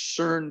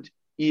concerned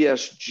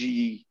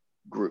ESG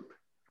group.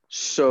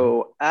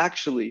 So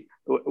actually,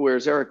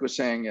 whereas Eric was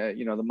saying,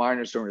 the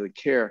miners don't really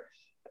care,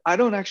 I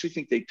don't actually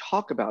think they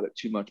talk about it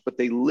too much, but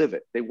they live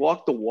it. They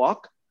walk the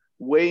walk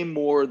way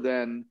more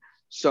than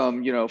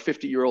some,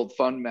 50-year-old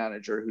fund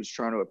manager who's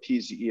trying to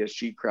appease the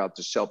ESG crowd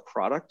to sell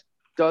product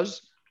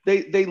does.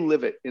 They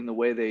live it in the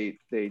way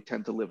they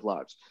tend to live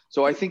lives.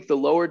 So I think the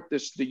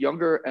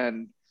younger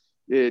and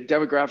the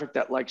demographic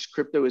that likes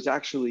crypto is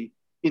actually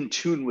in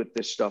tune with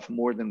this stuff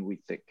more than we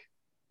think.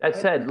 That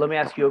said, let me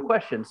ask you a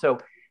question. So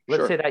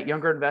let's Sure. say that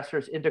younger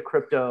investors into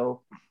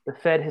crypto, the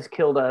Fed has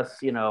killed us,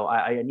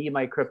 I need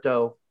my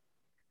crypto.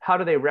 How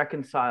do they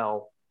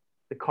reconcile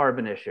the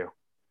carbon issue?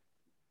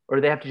 Or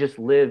do they have to just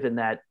live in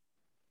that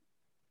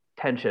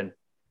tension?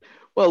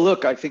 Well,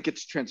 look, I think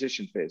it's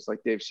transition phase, like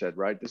Dave said,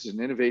 right? This is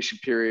an innovation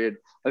period.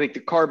 I think the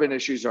carbon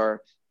issues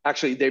are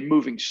actually, they're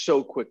moving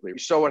so quickly. We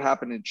saw what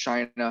happened in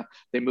China.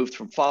 They moved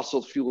from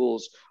fossil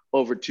fuels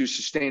over to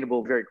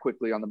sustainable very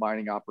quickly on the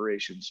mining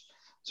operations.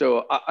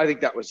 So I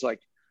think that was like,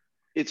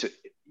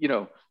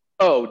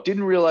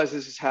 didn't realize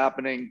this is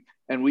happening,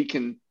 and we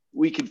can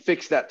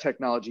fix that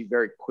technology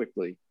very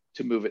quickly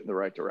to move it in the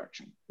right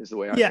direction is the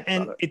way I think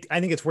about it. I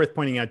think it's worth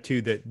pointing out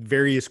too that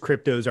various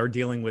cryptos are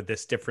dealing with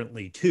this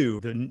differently too.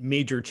 The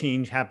major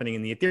change happening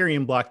in the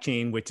Ethereum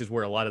blockchain, which is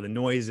where a lot of the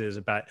noise is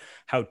about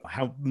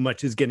how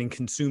much is getting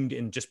consumed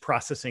in just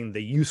processing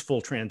the useful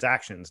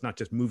transactions, not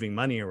just moving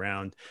money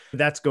around.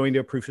 That's going to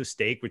a proof of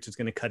stake, which is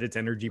going to cut its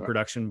energy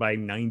production by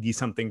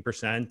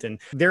 90-something%.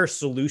 And there are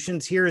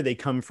solutions here. They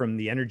come from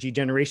the energy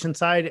generation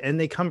side and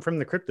they come from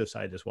the crypto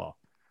side as well.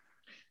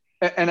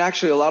 And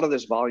actually, a lot of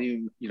this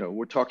volume,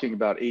 we're talking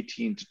about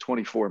 18 to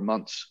 24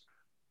 months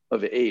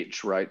of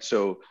age, right?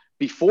 So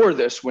before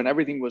this, when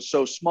everything was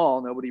so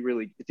small,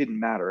 it didn't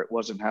matter. It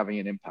wasn't having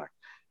an impact.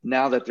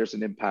 Now that there's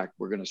an impact,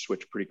 we're going to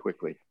switch pretty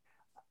quickly.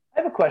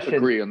 I have a question. I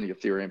agree on the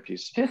Ethereum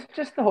piece.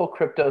 Just the whole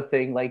crypto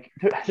thing. Like,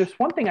 there's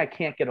one thing I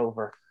can't get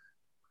over.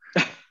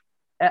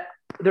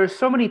 There's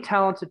so many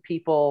talented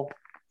people,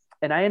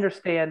 and I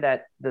understand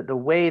that the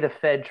way the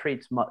Fed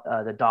treats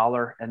the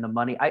dollar and the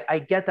money, I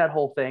get that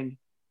whole thing.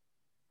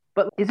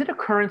 But is it a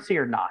currency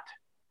or not?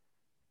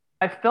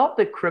 I felt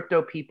that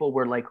crypto people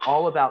were like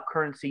all about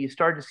currency. You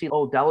started to see,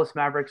 Dallas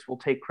Mavericks will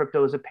take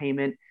crypto as a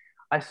payment.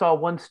 I saw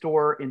one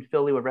store in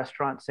Philly, a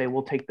restaurant, say,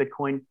 we'll take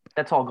Bitcoin.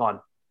 That's all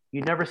gone.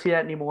 You never see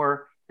that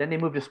anymore. Then they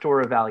moved to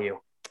store of value.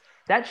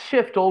 That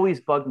shift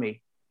always bugged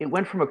me. It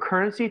went from a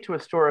currency to a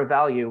store of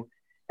value.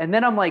 And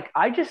then I'm like,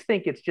 I just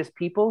think it's just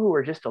people who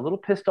are just a little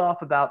pissed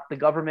off about the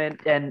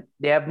government, and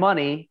they have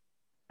money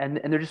and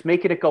they're just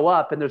making it go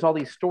up. And there's all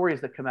these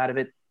stories that come out of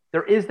it.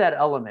 There is that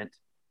element,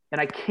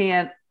 and I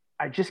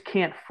just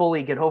can't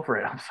fully get over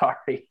it. I'm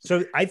sorry.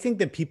 So I think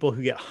that people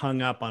who get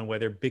hung up on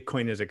whether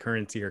Bitcoin is a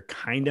currency are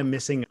kind of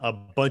missing a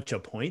bunch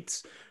of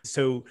points.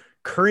 So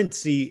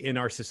currency in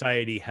our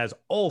society has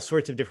all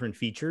sorts of different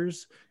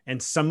features,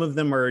 and some of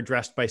them are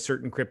addressed by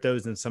certain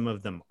cryptos and some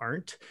of them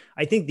aren't.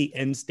 I think the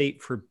end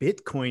state for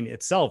Bitcoin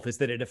itself is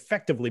that it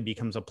effectively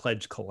becomes a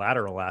pledged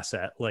collateral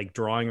asset, like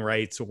drawing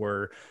rights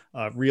or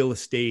real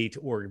estate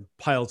or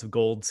piles of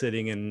gold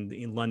sitting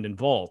in London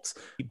vaults.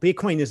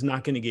 Bitcoin is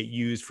not going to get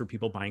used for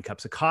people buying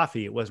cups of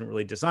coffee. It wasn't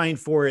really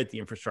designed for it. The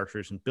infrastructure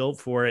isn't built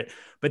for it.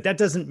 But that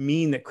doesn't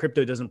mean that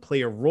crypto doesn't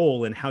play a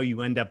role in how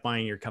you end up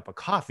buying your cup of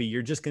coffee.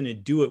 You're just going to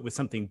do it with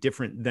something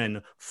different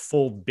than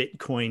full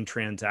Bitcoin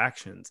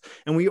transactions.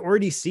 And we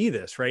already see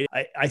this, right?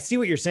 I see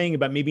what you're saying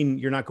about maybe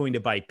you're not going to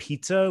buy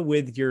pizza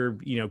with your,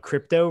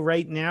 crypto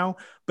right now.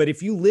 But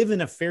if you live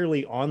in a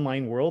fairly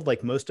online world,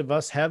 like most of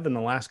us have in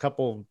the last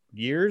couple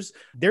years,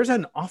 there's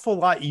an awful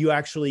lot you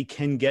actually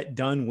can get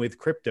done with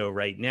crypto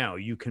right now.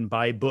 You can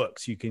buy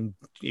books, you can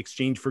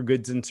exchange for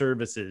goods and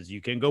services,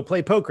 you can go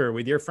play poker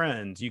with your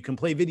friends, you can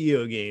play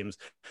video games,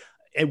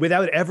 and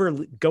without ever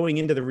going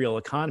into the real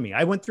economy.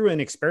 I went through an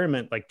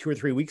experiment like 2 or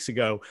 3 weeks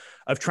ago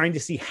of trying to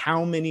see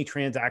how many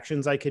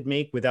transactions I could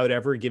make without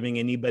ever giving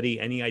anybody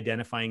any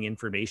identifying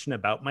information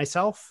about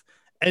myself.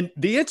 And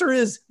the answer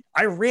is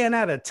I ran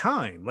out of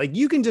time. Like,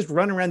 you can just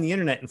run around the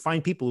internet and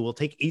find people who will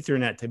take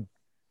Ethernet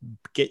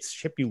to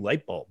ship you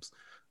light bulbs.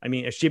 I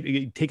mean,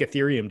 take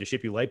Ethereum to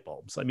ship you light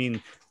bulbs. I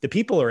mean, the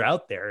people are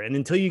out there, and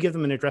until you give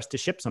them an address to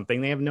ship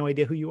something, they have no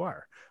idea who you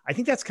are. I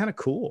think that's kind of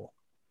cool.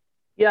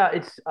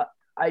 Yeah,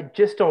 I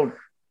just don't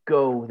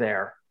go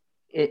there.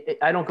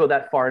 I don't go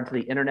that far into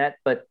the internet,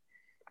 but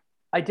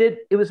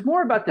it was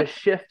more about the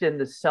shift in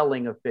the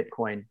selling of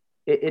Bitcoin.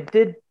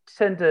 It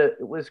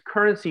was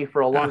currency for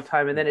a long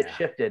time, and then it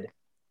shifted.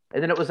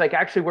 And then it was like,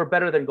 actually, we're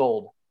better than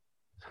gold.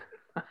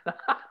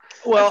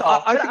 Well,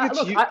 I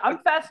think I'm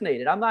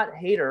fascinated. I'm not a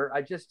hater.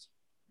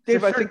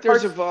 Dave, I think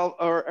there's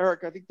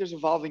Eric, I think there's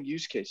evolving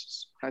use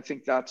cases. I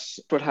think that's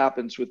what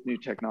happens with new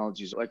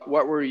technologies. Like,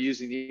 what were we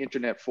using the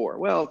internet for?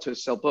 Well, to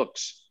sell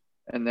books,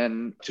 and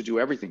then to do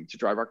everything, to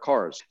drive our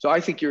cars. So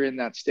I think you're in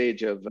that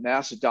stage of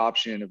mass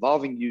adoption,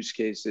 evolving use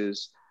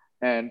cases,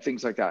 and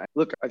things like that.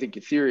 Look, I think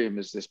Ethereum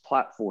is this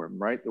platform,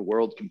 right? The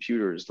world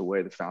computer is the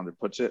way the founder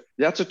puts it.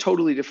 That's a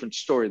totally different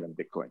story than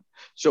Bitcoin.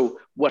 So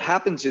what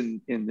happens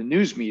in the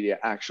news media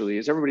actually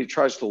is everybody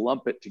tries to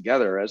lump it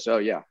together as, oh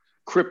yeah,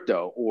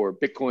 crypto or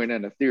Bitcoin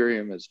and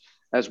Ethereum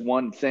as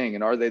one thing.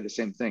 And are they the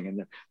same thing?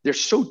 And they're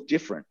so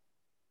different,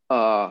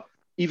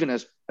 even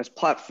as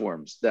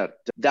platforms,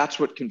 that's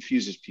what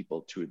confuses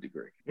people to a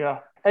degree. Yeah.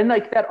 And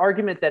like that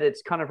argument that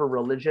it's kind of a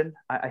religion,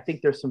 I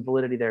think there's some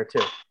validity there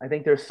too. I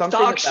think there's something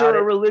stocks about are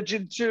a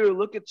religion too.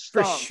 Look at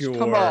stocks. For sure.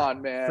 Come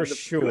on, man.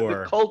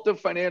 The cult of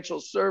financial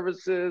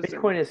services.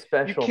 Bitcoin is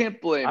special. You can't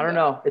blame I don't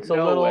that. know. It's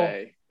no a little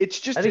way. It's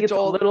just, I think it's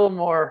a little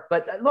more,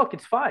 but look,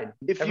 it's fine.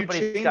 If you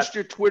changed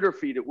your Twitter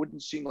feed, it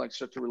wouldn't seem like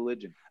such a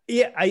religion.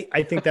 Yeah,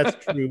 I think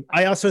that's true.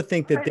 I also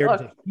think that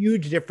there's a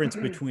huge difference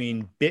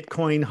between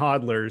Bitcoin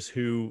hodlers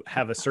who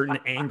have a certain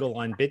angle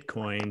on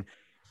Bitcoin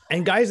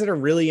and guys that are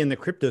really in the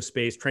crypto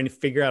space trying to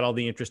figure out all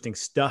the interesting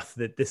stuff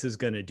that this is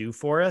going to do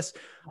for us.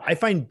 I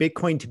find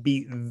Bitcoin to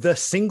be the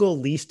single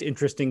least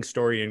interesting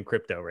story in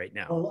crypto right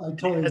now. Well, I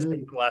totally agree.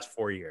 Been for the last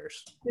 4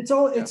 years. It's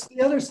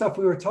the other stuff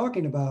we were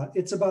talking about.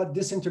 It's about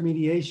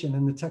disintermediation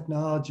and the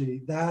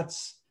technology. That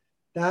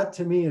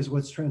to me is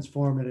what's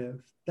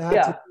transformative.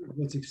 That's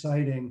what's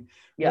exciting.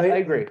 Yeah, right? I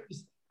agree.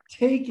 Just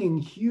taking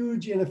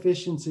huge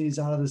inefficiencies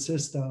out of the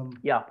system.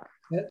 Yeah.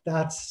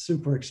 That's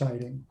super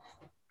exciting.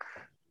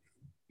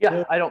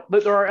 Yeah,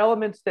 but there are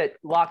elements that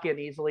lock in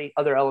easily,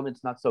 other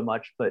elements not so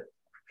much. But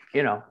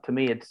to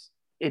me,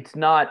 it's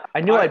not.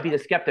 I knew I'd be the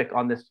skeptic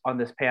on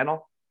this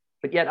panel,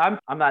 but yet I'm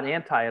not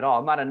anti at all.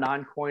 I'm not a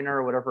non-coiner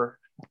or whatever.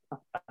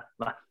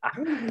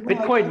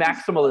 Bitcoin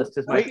maximalist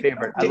is my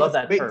favorite. I love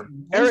that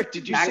term. Eric,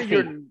 did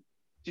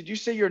you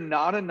say you're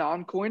not a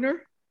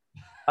non-coiner?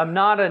 I'm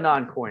not a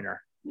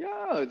non-coiner.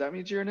 Yeah, that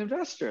means you're an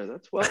investor.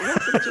 That's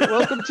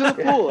welcome to the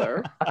pool,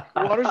 Eric.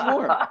 Water's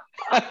warm.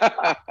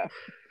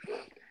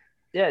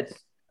 Yeah, it's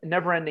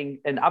never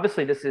ending. And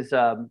obviously this is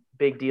a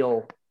big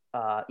deal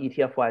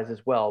ETF wise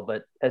as well.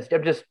 But as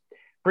I'm just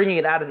bringing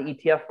it out of the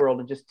ETF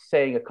world and just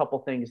saying a couple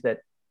things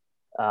that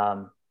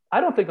I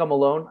don't think I'm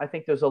alone. I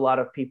think there's a lot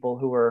of people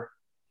who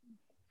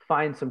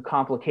find some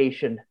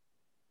complication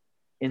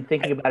in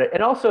thinking about it.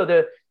 And also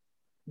the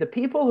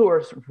people who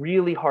are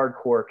really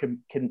hardcore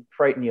can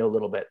frighten you a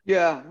little bit.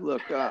 Yeah,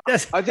 look,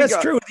 that's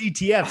true with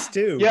ETFs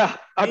too. Yeah,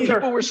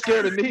 people were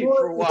scared of me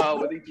for a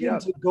while with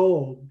ETFs. Into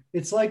gold,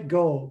 it's like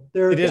gold.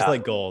 It is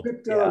like gold.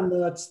 Crypto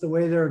nuts, the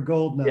way they're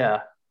gold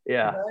nuts.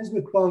 Yeah. Guys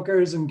with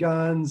bunkers and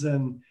guns,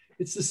 and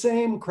it's the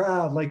same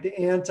crowd. Like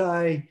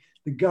the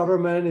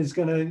government is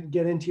going to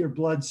get into your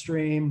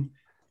bloodstream.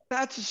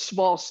 That's a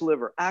small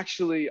sliver.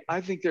 Actually,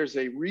 I think there's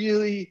a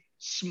really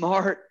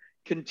smart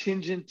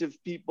contingent of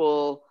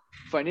people,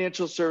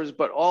 financial services,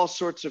 but all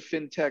sorts of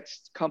fintech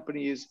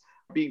companies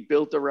being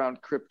built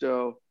around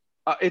crypto.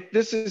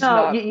 It's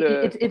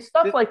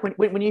stuff like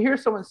when you hear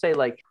someone say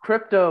like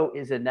crypto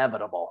is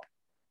inevitable,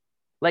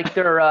 like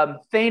they're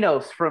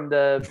Thanos from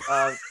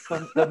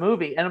the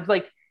movie, and I'm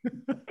like,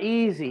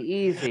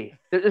 easy.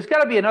 There's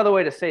got to be another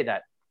way to say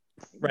that.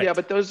 Right. Yeah,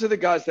 but those are the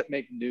guys that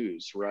make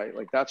news, right?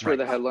 Like that's where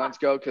the headlines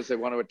go because they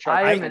want to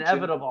attract attention.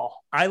 Inevitable.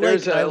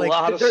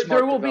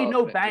 There will be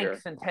no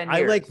banks in 10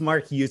 years. I like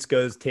Mark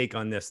Yusko's take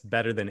on this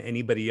better than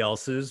anybody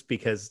else's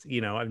because,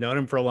 I've known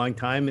him for a long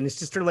time and it's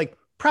just sort of like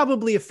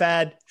probably a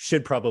fad,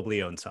 should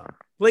probably own some.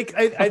 Like,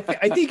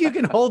 I think you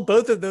can hold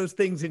both of those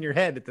things in your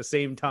head at the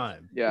same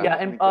time. Yeah.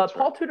 And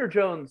Paul Tudor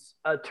Jones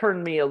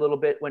turned me a little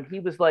bit when he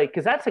was like,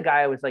 because that's a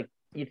guy I was like,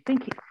 you'd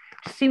think he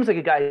seems like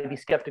a guy who'd be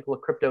skeptical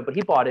of crypto, but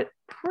he bought it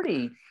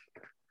pretty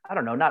I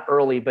don't know, not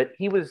early, but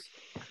he was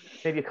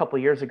maybe a couple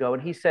of years ago,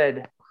 and he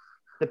said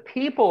the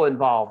people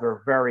involved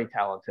are very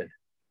talented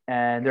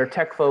and they're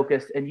tech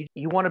focused, and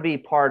you want to be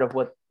part of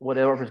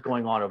whatever's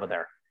going on over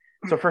there.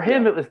 So for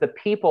him, it was the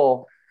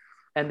people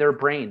and their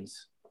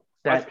brains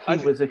that he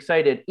was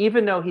excited,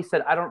 even though he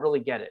said, I don't really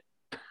get it.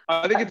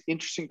 I think it's an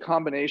interesting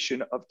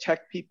combination of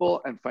tech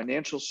people and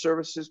financial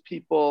services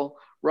people,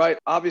 right?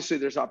 Obviously,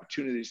 there's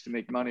opportunities to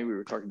make money. We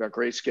were talking about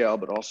Grayscale,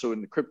 but also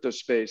in the crypto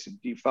space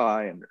and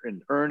DeFi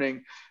and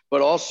earning,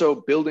 but also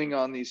building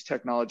on these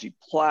technology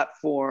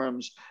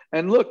platforms.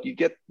 And look, you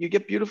get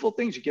beautiful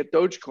things. You get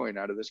Dogecoin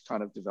out of this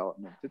kind of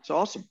development. It's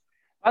awesome.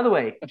 By the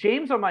way,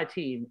 James on my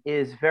team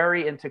is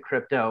very into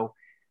crypto,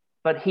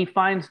 but he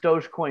finds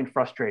Dogecoin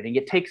frustrating.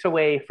 It takes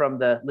away from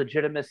the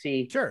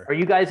legitimacy. Sure. Are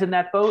you guys in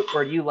that boat,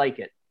 or do you like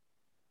it?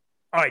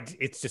 Oh,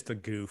 it's just a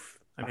goof.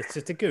 I mean, it's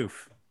just a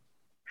goof.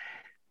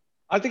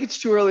 I think it's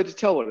too early to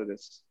tell what it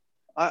is.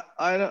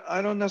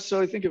 I don't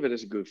necessarily think of it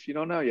as a goof. You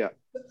don't know yet.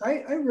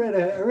 I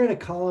read a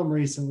column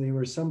recently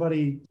where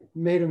somebody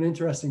made an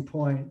interesting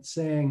point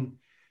saying,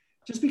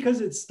 just because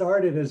it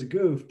started as a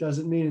goof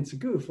doesn't mean it's a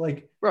goof.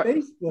 Like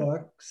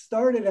Facebook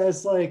started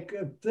as like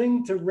a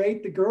thing to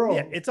rate the girls.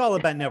 Yeah, it's all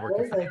about network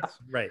effects.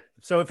 Right.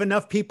 So if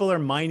enough people are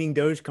mining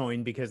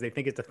Dogecoin because they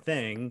think it's a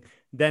thing,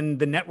 then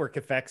the network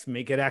effects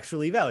make it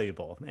actually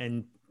valuable.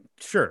 And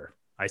sure,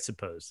 I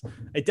suppose.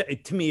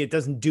 To me, it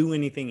doesn't do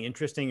anything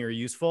interesting or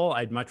useful.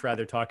 I'd much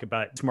rather talk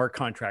about smart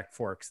contract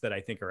forks that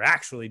I think are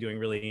actually doing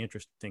really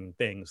interesting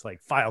things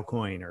like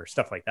Filecoin or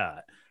stuff like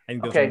that. I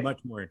think those are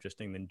much more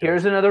interesting than Dogecoin.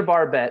 Here's another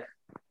bar bet.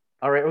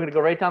 All right, we're going to go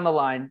right down the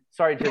line.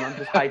 Sorry, Jim, I'm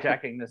just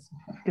hijacking this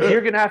because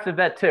you're going to have to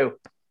bet too.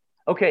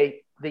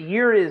 Okay, the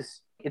year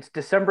it's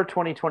December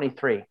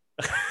 2023.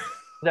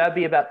 That'd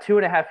be about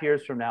 2.5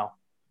 years from now.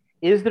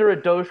 Is there a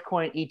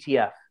Dogecoin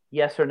ETF?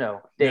 Yes or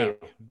no? Dave?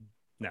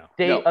 No.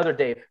 Dave, no. Other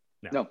Dave?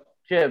 No.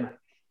 Jim?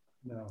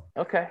 No.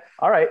 Okay,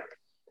 all right.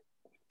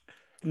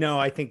 No,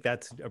 I think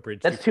that's a bridge.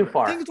 That's too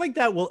far. Things like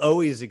that will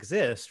always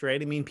exist, right?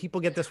 I mean,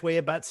 people get this way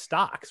about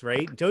stocks,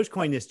 right?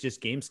 Dogecoin is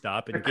just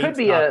GameStop. And there could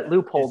be a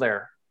loophole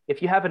there.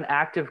 If you have an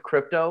active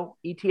crypto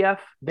ETF,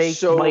 they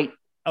might.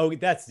 Oh,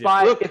 that's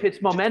buy, if it's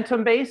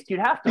momentum based, you'd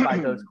have to buy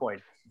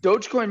Dogecoin.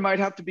 Dogecoin might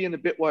have to be in the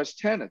Bitwise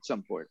 10 at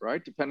some point,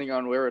 right? Depending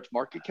on where its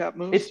market cap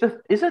moves.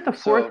 Is it the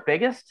fourth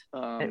biggest?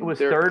 It was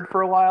third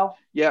for a while.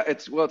 Yeah,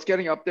 it's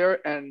getting up there,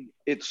 and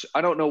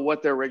I don't know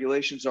what their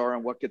regulations are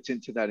and what gets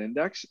into that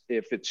index.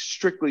 If it's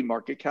strictly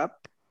market cap,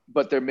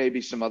 but there may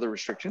be some other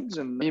restrictions,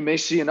 and you may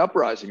see an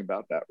uprising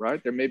about that,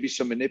 right? There may be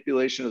some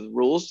manipulation of the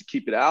rules to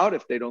keep it out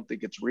if they don't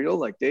think it's real,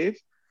 like Dave.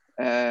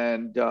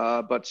 And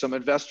but some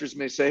investors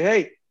may say,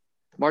 hey,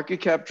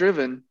 market cap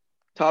driven,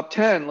 top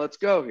 10, let's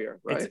go here,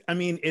 right?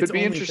 It's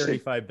only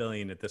 35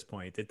 billion at this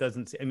point. It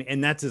doesn't,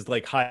 and that's as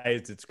like high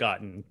as it's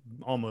gotten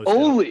almost.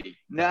 Only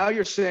now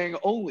you're saying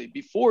only.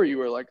 Before you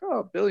were like,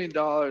 oh, $1 billion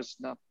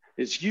no,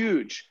 is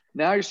huge.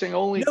 Now you're saying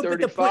only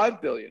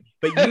 35 billion.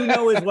 But you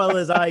know as well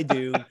as I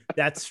do,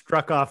 that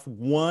struck off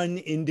one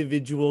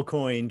individual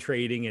coin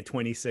trading at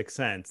 26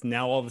 cents.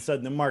 Now all of a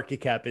sudden the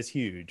market cap is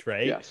huge,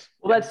 right? Yes.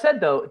 Well, that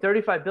said though,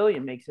 35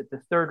 billion makes it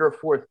the third or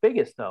fourth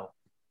biggest though,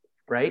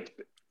 right?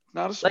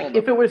 Not a small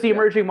if it was the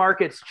emerging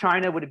markets,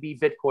 China would be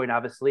Bitcoin,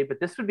 obviously, but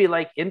this would be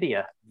like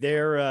India.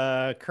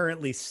 They're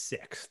currently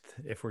 6th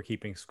if we're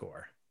keeping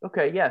score.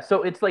 Okay, yeah.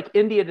 So it's like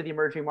India to the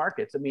emerging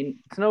markets. I mean,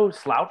 it's no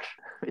slouch.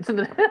 It's in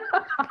the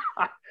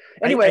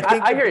anyway.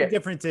 I hear you. The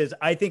difference is,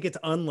 I think it's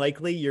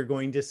unlikely you're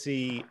going to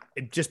see,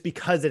 just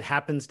because it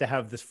happens to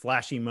have this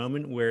flashy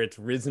moment where it's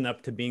risen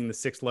up to being the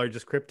 6th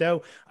largest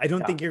crypto. I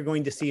don't think you're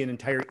going to see an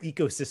entire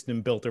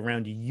ecosystem built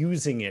around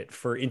using it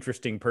for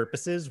interesting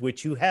purposes,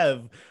 which you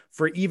have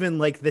for even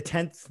like the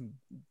 10th,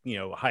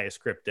 highest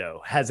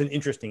crypto has an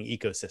interesting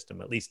ecosystem,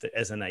 at least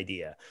as an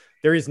idea.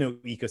 There is no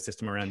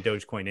ecosystem around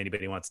Dogecoin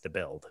anybody wants to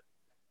build.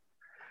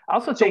 I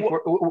also think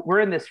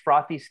we're in this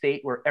frothy state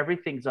where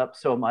everything's up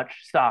so much,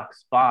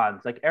 stocks,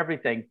 bonds, like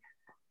everything,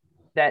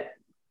 that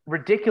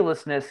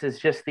ridiculousness is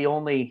just the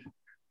only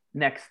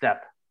next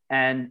step.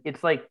 And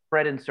it's like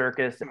bread and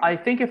circus. I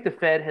think if the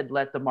Fed had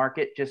let the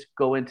market just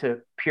go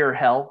into pure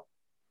hell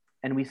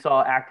and we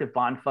saw active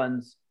bond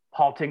funds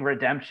halting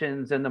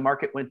redemptions and the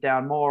market went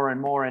down more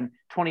and more, and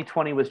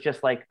 2020 was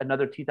just like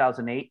another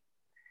 2008,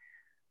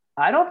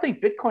 I don't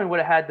think Bitcoin would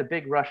have had the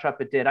big rush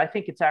up it did. I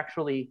think it's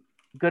actually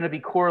going to be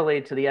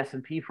correlated to the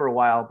S&P for a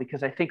while,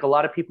 because I think a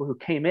lot of people who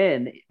came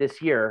in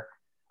this year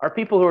are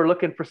people who are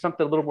looking for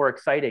something a little more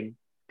exciting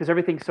because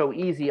everything's so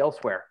easy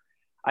elsewhere.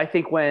 I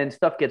think when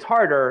stuff gets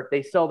harder,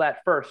 they sell that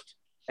first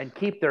and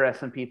keep their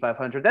S&P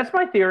 500. That's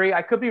my theory.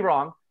 I could be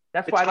wrong.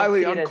 That's why I don't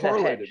see it as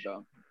a hedge.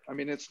 Though. I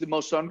mean, it's the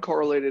most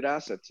uncorrelated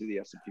asset to the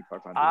S&P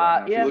 500.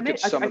 Right if you look at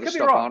some of the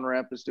stuff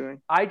OnRamp is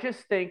doing. I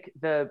just think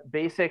the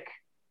basic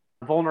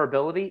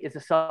vulnerability is a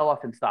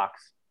sell-off in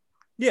stocks.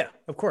 Yeah,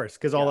 of course,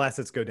 because all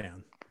assets go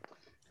down.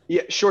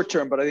 Yeah, short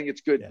term, but I think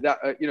it's good. That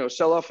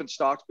sell-off in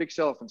stocks, big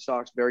sell-off in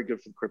stocks, very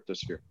good for the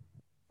cryptosphere.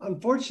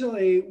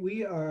 Unfortunately,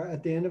 we are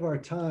at the end of our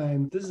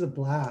time. This is a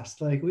blast.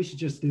 Like, we should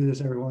just do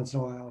this every once in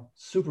a while.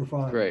 Super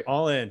fun. Great.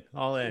 All in,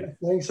 all in.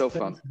 Thanks, So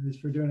thanks fun. guys,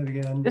 for doing it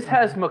again. This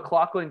has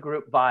McLaughlin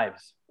Group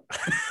vibes.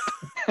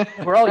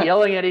 We're all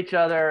yelling at each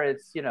other.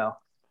 It's,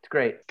 it's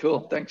great.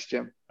 Cool. Thanks,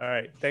 Jim. All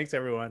right. Thanks,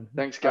 everyone.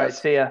 Thanks, All right, guys.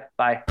 see ya.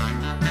 Bye.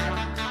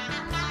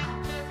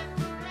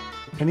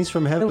 Pennies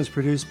from Heaven was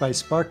produced by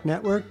Spark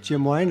Network,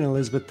 Jim Wine, and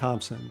Elizabeth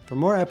Thompson. For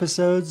more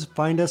episodes,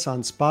 find us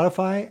on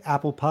Spotify,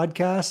 Apple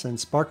Podcasts, and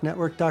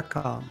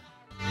sparknetwork.com.